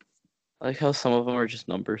 I like how some of them are just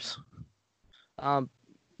numbers.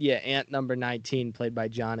 Yeah, ant number 19 played by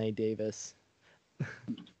John A. Davis.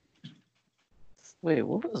 Wait,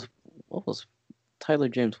 what was Tyler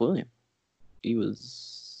James Williams? He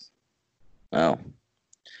was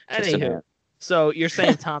Anywho, so you're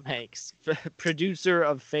saying Tom Hanks, producer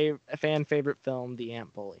of fan favorite film, The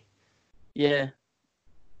Ant Bully. Yeah.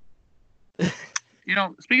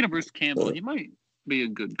 Speaking of Bruce Campbell, he might be a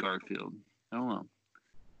good Garfield. I don't know.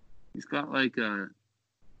 He's got like a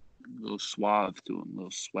little suave to him, a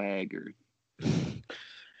little swagger.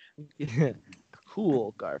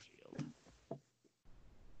 Cool Garfield.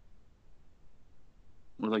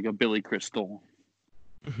 Or like a Billy Crystal.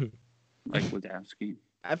 Like Wadowski.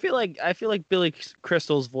 I feel like Billy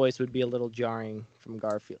Crystal's voice would be a little jarring from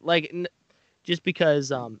Garfield. Like, just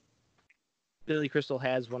because Billy Crystal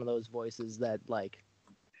has one of those voices that, like...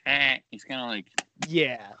 He's kind of like...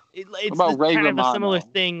 Yeah. It's about Ray kind Romano? of a similar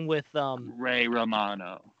thing with... Ray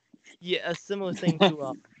Romano. Yeah, a similar thing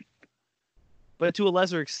to... but to a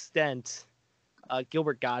lesser extent,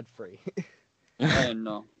 Gilbert Godfrey. Oh,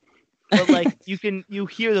 no. But, like, you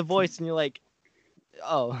hear the voice and you're like,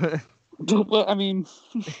 oh... Well, I mean,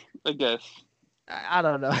 I guess. I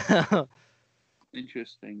don't know.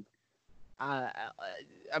 Interesting. I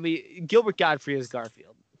mean, Gilbert Godfrey is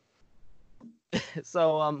Garfield.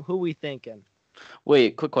 So, who we thinking?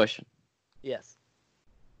 Wait, quick question. Yes.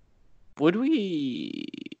 Would we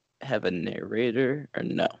have a narrator or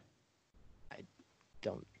no? I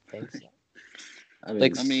don't think so. I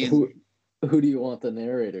mean, who do you want the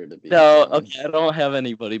narrator to be? No, okay, I don't have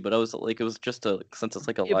anybody, but I was like, it was just since it's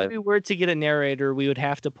like a live. If we were to get a narrator, we would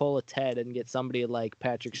have to pull a Ted and get somebody like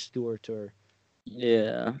Patrick Stewart or.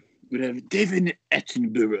 Yeah. We'd have David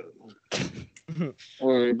Attenborough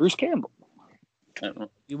or Bruce Campbell. I don't know.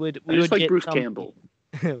 We would like get Bruce Campbell.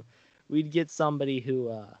 We'd get somebody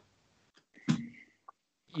who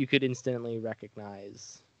you could instantly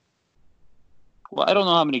recognize. Well, I don't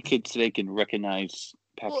know how many kids today can recognize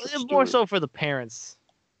Patrick Stewart. More so for the parents.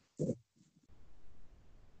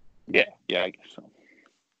 Yeah, I guess so.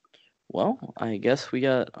 Well, I guess we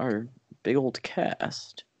got our big old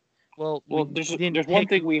cast. Well, there's one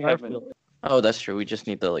thing we haven't. Oh, that's true. We just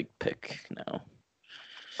need to pick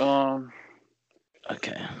now.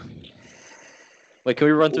 Okay. Wait, can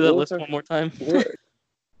we run through that list one more time?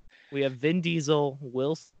 We have Vin Diesel,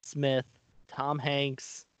 Will Smith, Tom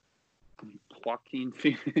Hanks, Joaquin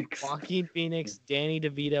Phoenix, Danny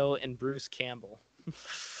DeVito, and Bruce Campbell.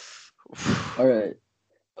 All right.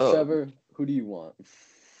 Trevor, who do you want?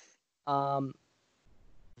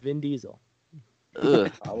 Vin Diesel.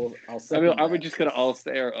 I'll I would just gonna all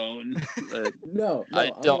stay our own. No,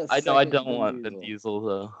 I don't want Vin Diesel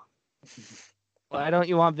though. Why don't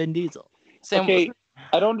you want Vin Diesel? Sam, okay,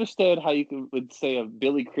 I don't understand how you would say a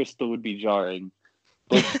Billy Crystal would be jarring.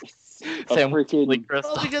 But Sam, freaking... Billy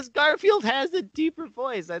Crystal. Well, because Garfield has a deeper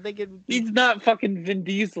voice. I think it. He's not fucking Vin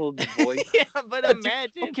Diesel in the voice. Yeah, but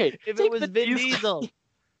imagine if it was Vin Diesel.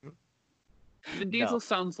 Vin Diesel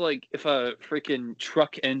sounds like if a freaking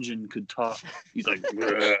truck engine could talk. He's like,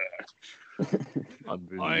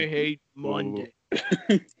 I hate Monday.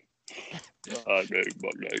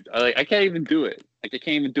 I can't even do it. Like I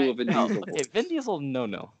can't even do a Vin Diesel. Okay, Vin Diesel,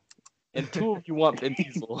 no. And two of you want Vin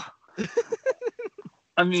Diesel.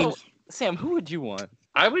 I mean, so, Sam, who would you want?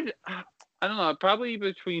 I don't know, probably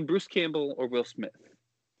between Bruce Campbell or Will Smith.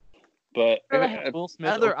 But Will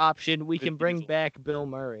Smith Other option, we can bring back Bill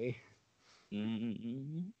Murray.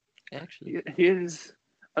 Actually, he is.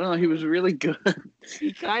 I don't know. He was really good.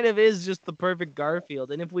 He kind of is just the perfect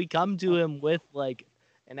Garfield, and if we come to him with like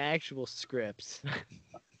an actual script,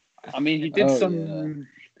 I mean, he did some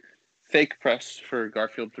fake press for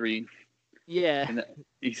Garfield 3. Yeah, and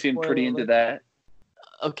he seemed pretty into that.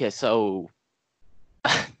 Okay, so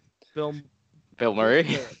Bill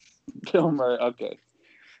Murray. Bill Murray. Okay.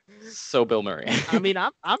 So Bill Murray. I mean,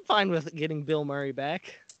 I'm fine with getting Bill Murray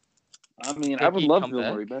back. I mean, I would love Bill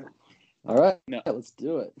Murray back. All right, no. Yeah, let's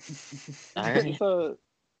do it. I'd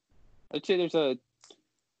say there's a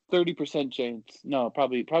 30% chance. No,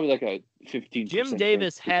 probably like a 15%. Jim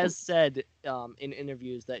Davis has said in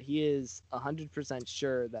interviews that he is 100%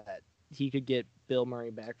 sure that he could get Bill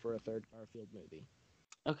Murray back for a third Garfield movie.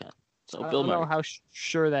 Okay, so I Bill don't Murray. know how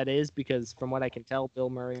sure that is because from what I can tell,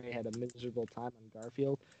 Bill Murray had a miserable time on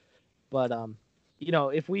Garfield. But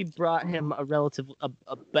if we brought him a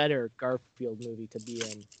better Garfield movie to be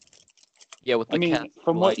in. Yeah, with the cat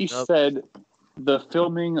from what you said, the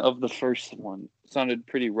filming of the first one sounded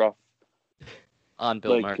pretty rough. On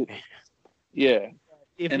Bill Murray. Yeah.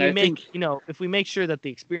 If we make sure that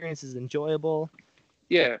the experience is enjoyable.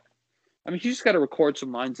 Yeah. I mean, you just got to record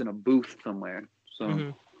some lines in a booth somewhere. So. Mm-hmm.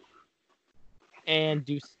 And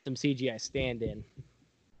do some CGI stand-in.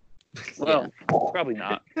 Well, probably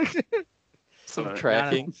not. Some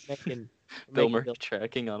tracking. Bill Murray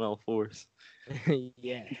tracking on all fours.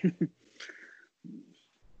 Yeah.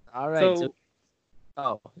 All right. So,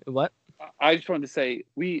 what? I just wanted to say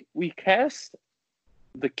we cast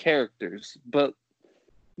the characters, but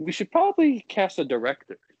we should probably cast a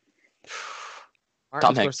director.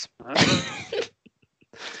 Tom Hanks.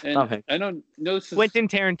 Tom Hanks. I know this is Quentin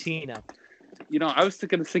Tarantino. I was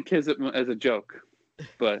going to think his as a joke,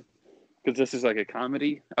 but because this is like a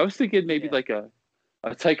comedy, I was thinking maybe like a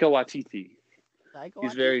Taika Waititi.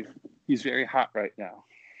 He's very hot right now.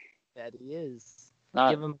 That he is.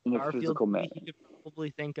 Not give him in a Garfield, physical manner. He could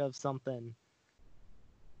probably think of something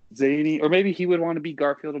zany, or maybe he would want to be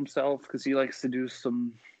Garfield himself because he likes to do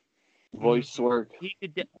some voice work. He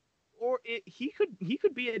could, he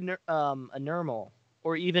could be a Nermal,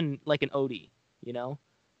 or even like an Odie. Yeah,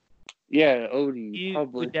 Odie. He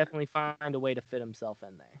probably would definitely find a way to fit himself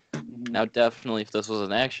in there. Now, definitely, if this was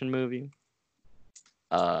an action movie,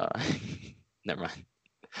 never mind.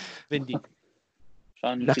 Vin Diesel.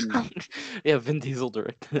 Yeah, Vin Diesel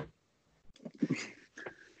directed.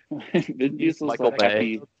 Vin Diesel's Michael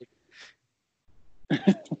Bay.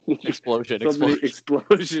 Explosions,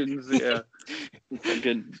 yeah.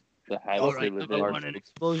 All right, I want an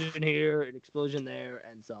explosion here, an explosion there,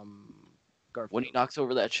 and some Garfield. When he knocks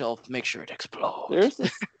over that shelf, make sure it explodes.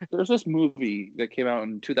 There's this movie that came out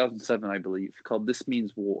in 2007, I believe, called This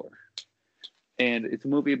Means War. And it's a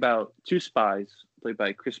movie about two spies played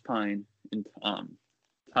by Chris Pine and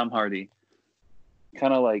Tom Hardy,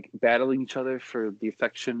 kind of like battling each other for the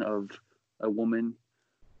affection of a woman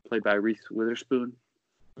played by Reese Witherspoon.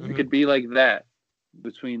 Mm-hmm. It could be like that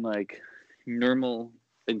between like Nermal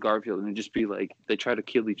and Garfield, and it'd just be like they try to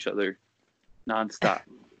kill each other nonstop.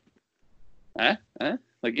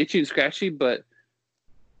 Like Itchy and Scratchy, but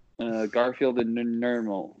Garfield and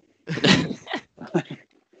Nermal.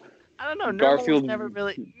 I don't know.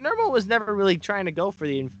 Nermal was never really trying to go for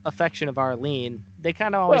the affection of Arlene. They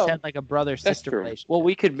kind of always had like a brother-sister relationship. Well,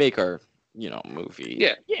 we could make our, movie.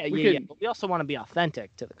 Yeah. But we also want to be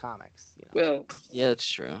authentic to the comics. Well, yeah, that's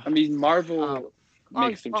true. I mean, Marvel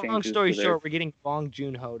makes some changes. Long story short, we're getting Bong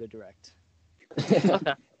Joon-ho to direct.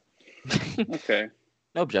 Okay.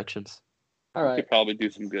 No objections. All right. Could probably do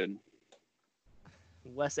some good.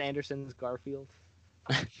 Wes Anderson's Garfield.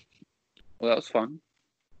 Well, that was fun.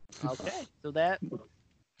 Okay,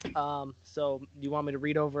 so you want me to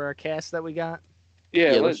read over our cast that we got?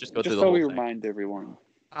 Yeah, let's just go through the whole whole we thing. remind everyone.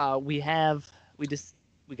 We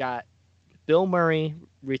got Bill Murray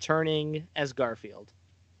returning as Garfield,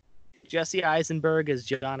 Jesse Eisenberg as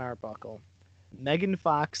John Arbuckle, Megan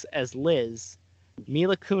Fox as Liz,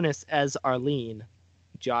 Mila Kunis as Arlene,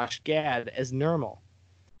 Josh Gad as Nermal,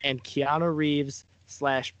 and Keanu Reeves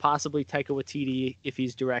 / possibly Taika Waititi, if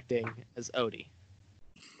he's directing, as Odie.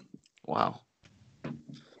 Wow.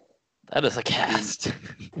 That is a cast.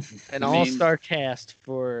 An all-star cast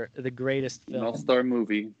for the greatest film. An all-star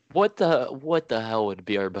movie. What the hell would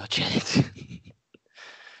be our budget?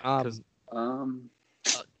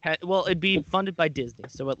 Well, it'd be funded by Disney,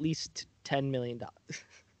 so at least $10 million.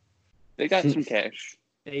 They got some cash.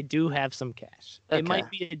 They do have some cash. Okay. It might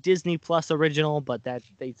be a Disney Plus original, but that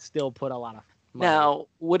they still put a lot of money. Now,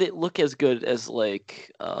 would it look as good as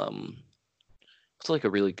like it's like a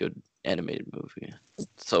really good animated movie?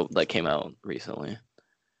 So that came out recently.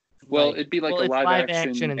 Well, it'd be like a it's live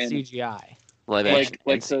action and CGI. Live action.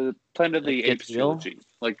 Like the Planet of the Like Apes Get Real? trilogy,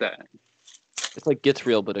 like that. It's like Gets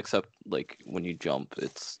Real, but except like when you jump,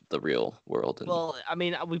 it's the real world. And... Well, I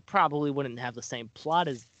mean, we probably wouldn't have the same plot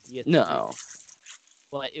as the No.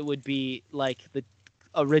 But it would be like the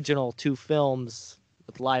original two films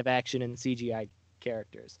with live action and CGI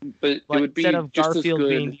characters. But it would be instead of just Garfield as good.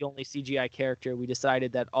 being the only CGI character, we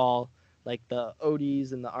decided that all like the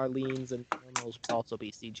Odies and the Arlenes and Normals would also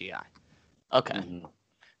be CGI. Okay. Mhm.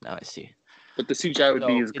 Now I see. But the CGI would So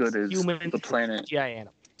be as it's good as humans the planet. CGI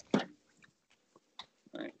animal.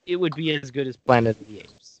 Right. It would be as good as Planet of the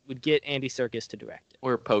Apes. We'd get Andy Serkis to direct it.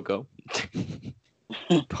 Or Pogo.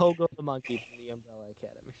 Pogo the monkey from the Umbrella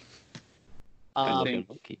Academy. I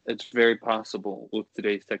think it's very possible with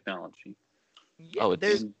today's technology. Yeah, Oh, it's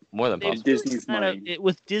there's more than there's possible. Disney's kind of, mind.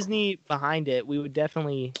 with Disney behind it, we would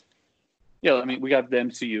definitely. Yeah, I mean, we got the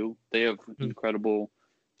MCU. They have incredible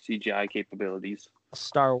CGI capabilities. A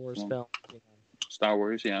Star Wars Well, film. You know. Star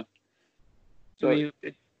Wars, yeah. So We-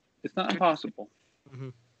 it's not impossible.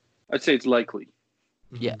 Mhm. I'd say it's likely,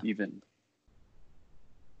 Yeah. even.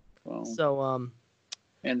 Well, So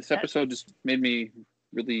and this episode just made me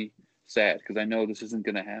really sad because I know this isn't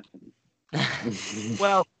going to happen.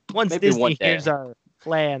 well, once Maybe one Disney day. hears our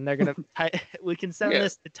plan, they're gonna. We can send Yeah.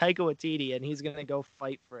 this to Taika Waititi, and he's gonna go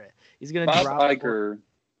fight for it. He's gonna Bob drop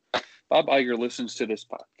Iger listens to this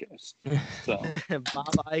podcast, so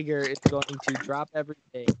Bob Iger is going to drop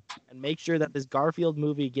everything and make sure that this Garfield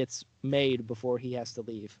movie gets made before he has to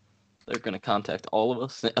leave. They're gonna contact all of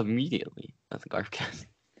us immediately at the Garfcast.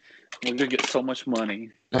 we're gonna get so much money.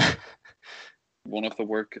 Won't have to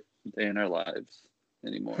work a day in our lives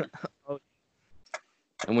anymore.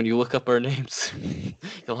 And when you look up our names,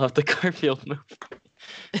 you'll have the Garfield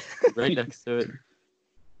movie right next to it.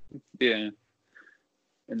 Yeah,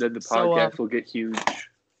 and then the So, podcast will get huge.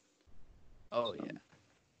 Oh yeah.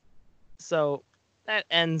 So that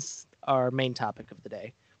ends our main topic of the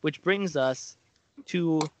day, which brings us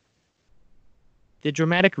to the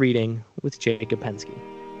dramatic reading with Jacob Pensky.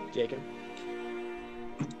 Jacob.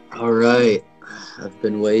 All right, I've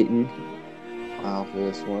been waiting for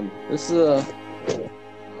this one. This is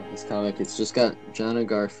this comic. It's just got John and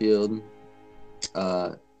Garfield.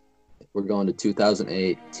 We're going to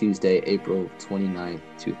 2008, Tuesday, April 29th,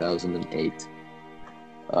 2008.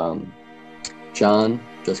 John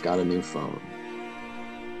just got a new phone.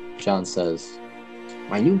 John says,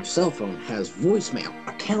 "My new cell phone has voicemail,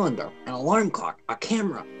 a calendar, an alarm clock, a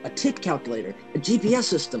camera, a tip calculator, a GPS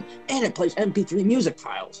system, and it plays MP3 music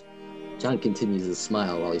files." John continues to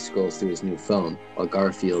smile while he scrolls through his new phone, while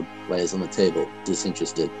Garfield lays on the table,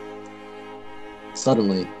 disinterested.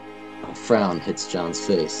 Suddenly, a frown hits John's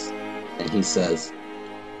face, and he says,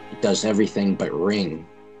 "It does everything but ring."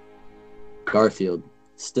 Garfield,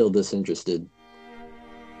 still disinterested,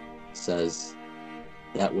 says,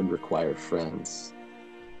 "That would require friends."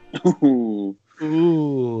 Ooh.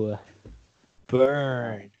 Ooh.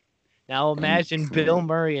 Burn. Now imagine Bill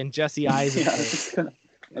Murray and Jesse Yeah, Eisenberg.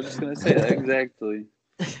 I was just gonna say that exactly.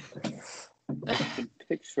 I can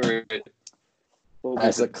picture it.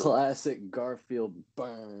 As a classic Garfield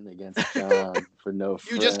burn against John for no You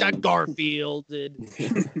friends. just got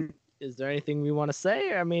Garfielded. Is there anything we want to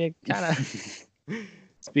say? I mean, it kind of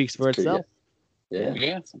speaks for itself. Yeah.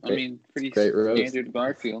 Yeah, I mean, pretty Great roast. standard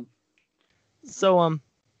Garfield. So,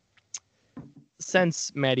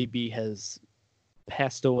 since Maddie B has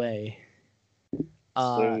passed away,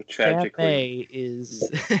 So Sam tragically. May is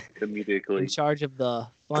in Immediately. charge of the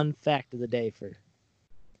fun fact of the day for.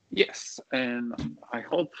 Yes, and I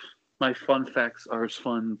hope my fun facts are as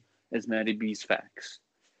fun as Maddie B's facts.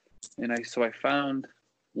 And I found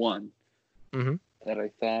one Mhm. that I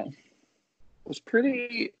thought was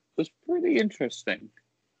pretty interesting.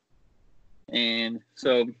 And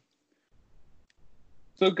so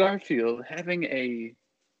Garfield having a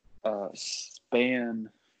span,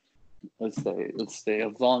 let's say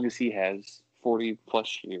as long as he has, 40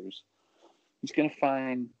 plus years, he's gonna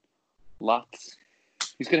find lots.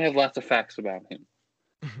 He's gonna have lots of facts about him,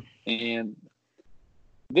 and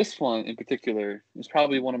this one in particular is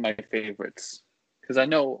probably one of my favorites because I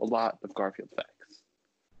know a lot of Garfield facts,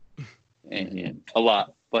 and a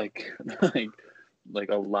lot like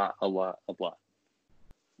a lot.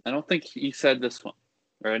 I don't think he said this one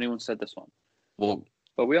or anyone said this one. Well,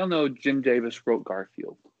 but we all know Jim Davis wrote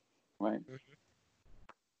Garfield, right? Mm-hmm.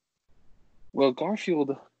 Well,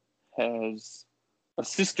 Garfield has a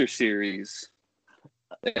sister series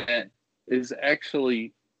that is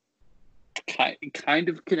actually kind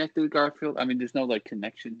of connected to Garfield. I mean, there's no like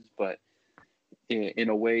connections, but in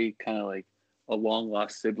a way, kind of like a long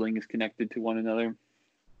lost sibling is connected to one another.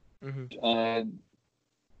 Mm-hmm.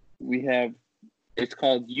 We have, it's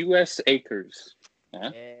called U.S. Acres.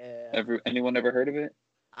 Huh? Yeah. Anyone ever heard of it?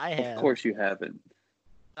 I have. Of course you haven't.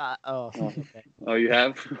 Okay. Oh, you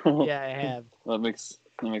have? Yeah, I have. That makes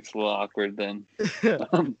it a little awkward then.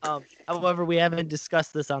 However, we haven't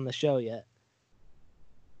discussed this on the show yet.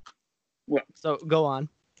 Well, so go on.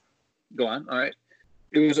 Go on. All right.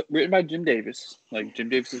 It was written by Jim Davis. Like Jim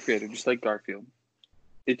Davis is creator, just like Garfield.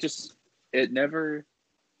 It never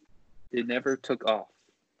took off.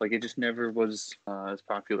 Like it just never was as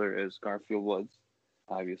popular as Garfield was,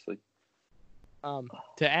 obviously.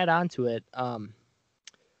 To add on to it,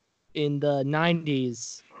 in the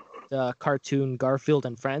 90s, the cartoon Garfield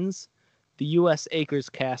and Friends, the U.S. Acres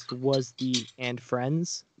cast was the and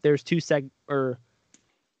Friends. There's I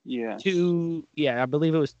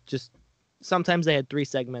believe it was just, sometimes they had 3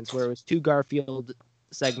 segments where it was 2 Garfield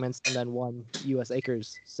segments and then 1 U.S.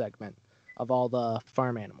 Acres segment of all the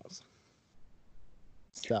farm animals.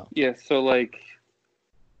 So like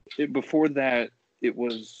before that, it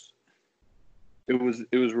was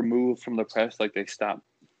removed from the press, like they stopped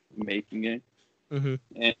making it,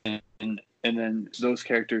 and then those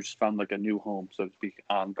characters found like a new home, so to speak,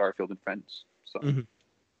 on Garfield and Friends. So,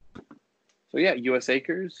 so yeah, U.S.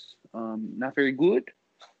 Acres, not very good.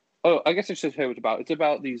 Oh, I guess I should say what it's about. It's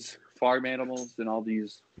about these farm animals and all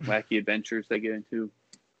these wacky adventures they get into.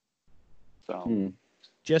 So,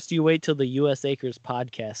 just you wait till the U.S. Acres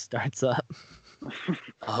podcast starts up.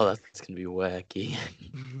 Oh, that's gonna be wacky.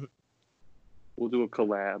 We'll do a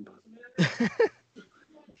collab.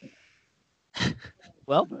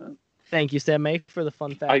 Well, thank you, Sam May, for the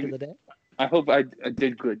fun fact of the day. I hope I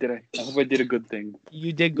did good. Did I? I hope I did a good thing.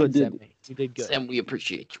 You did good, Sam May. You did good. Sam, we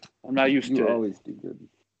appreciate you. I'm not used to it. You always do good.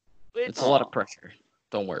 It's a lot of pressure.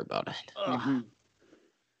 Don't worry about it. Mm-hmm.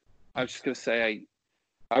 I was just gonna say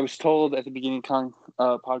I was told at the beginning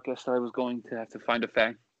of podcast that I was going to have to find a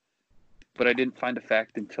fact, but I didn't find a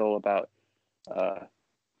fact until about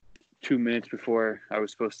 2 minutes before I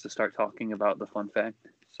was supposed to start talking about the fun fact.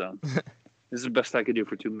 So this is the best I could do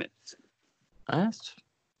for 2 minutes. Nice.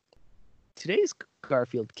 Today's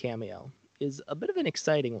Garfield cameo is a bit of an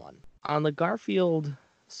exciting one. On the Garfield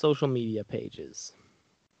social media pages,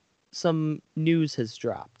 some news has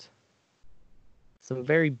dropped. Some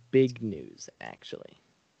very big news, actually.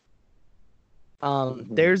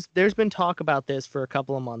 There's been talk about this for a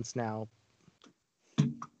couple of months now,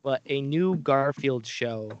 but a new Garfield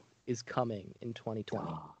show is coming in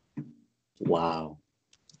 2020. Wow.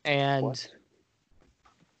 And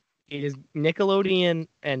it is Nickelodeon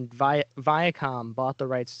and Viacom bought the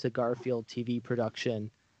rights to Garfield TV production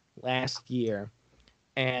last year.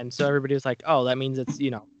 And so everybody was like, oh, that means it's,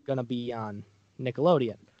 going to be on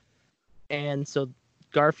Nickelodeon. And so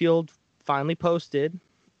Garfield finally posted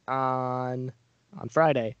on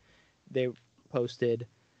Friday. They posted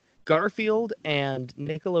Garfield and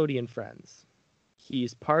Nickelodeon friends.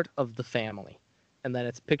 He's part of the family. And then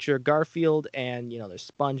it's a picture of Garfield and, there's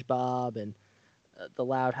SpongeBob and the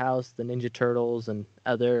Loud House, the Ninja Turtles, and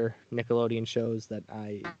other Nickelodeon shows that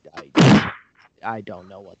I don't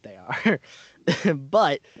know what they are.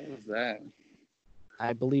 But what was that?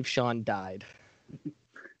 I believe Sean died.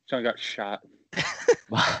 Sean got shot.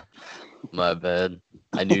 My bad.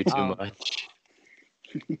 I knew too much.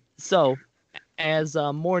 So, as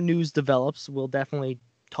more news develops, we'll definitely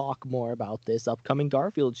talk more about this upcoming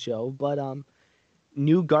Garfield show. But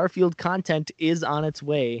new Garfield content is on its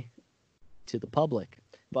way to the public.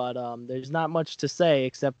 But there's not much to say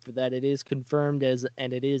except for that it is confirmed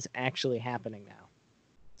and it is actually happening now.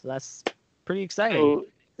 So that's pretty exciting. So,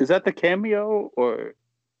 is that the cameo or?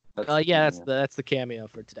 Yeah, that's the cameo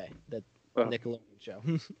for today. The Nickelodeon show.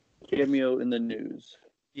 Cameo in the news.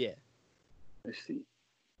 Yeah. I see.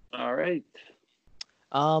 All right.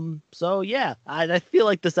 So yeah, I feel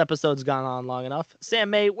like this episode's gone on long enough. Sam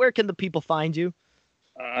May, where can the people find you?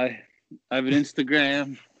 I have an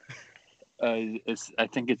Instagram. I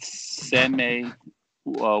think it's Sam May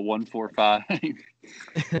 145.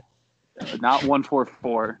 Not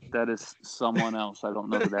 144. That is someone else. I don't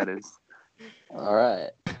know who that is. All right.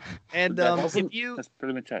 And That's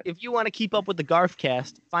pretty much it. if you want to keep up with the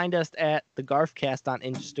Garfcast, find us at the Garfcast on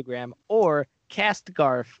Instagram or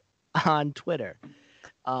CastGarf on Twitter.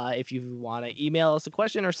 If you want to email us a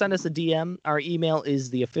question or send us a DM, our email is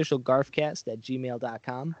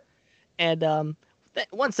theofficialgarfcast@gmail.com. And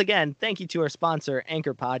once again, thank you to our sponsor,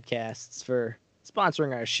 Anchor Podcasts, for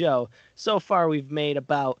sponsoring our show. So far, we've made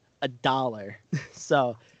about $1.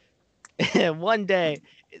 So one day,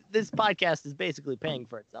 this podcast is basically paying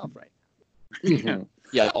for itself right Mhm.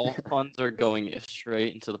 Yeah, all funds are going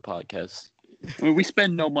straight into the podcast. I mean, we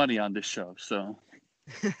spend no money on this show, so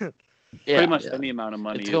Yeah, pretty much any amount of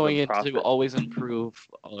money it's is going a into profit. always improve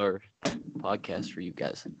our podcast for you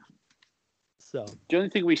guys. So The only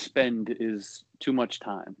thing we spend is too much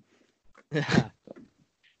time.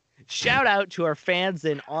 shout out to our fans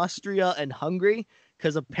in Austria and Hungary,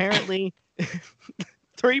 because apparently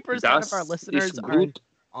 3% of our Das listeners ist are in gut.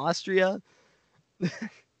 Austria.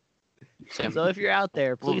 Sam, So if you're out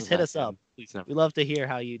there, what please was hit that, us Sam? up. Please never. We'd love to hear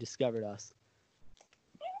how you discovered us.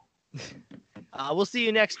 We'll see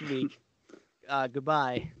you next week.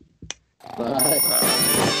 Goodbye. Bye.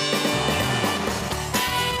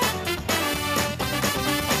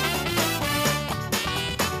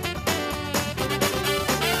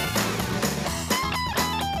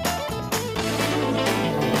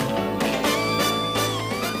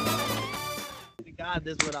 God,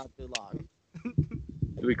 this went on too long.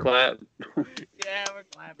 Do we clap? Yeah, we're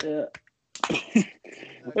clapping. Yeah.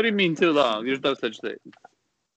 What do you mean too long? There's no such thing.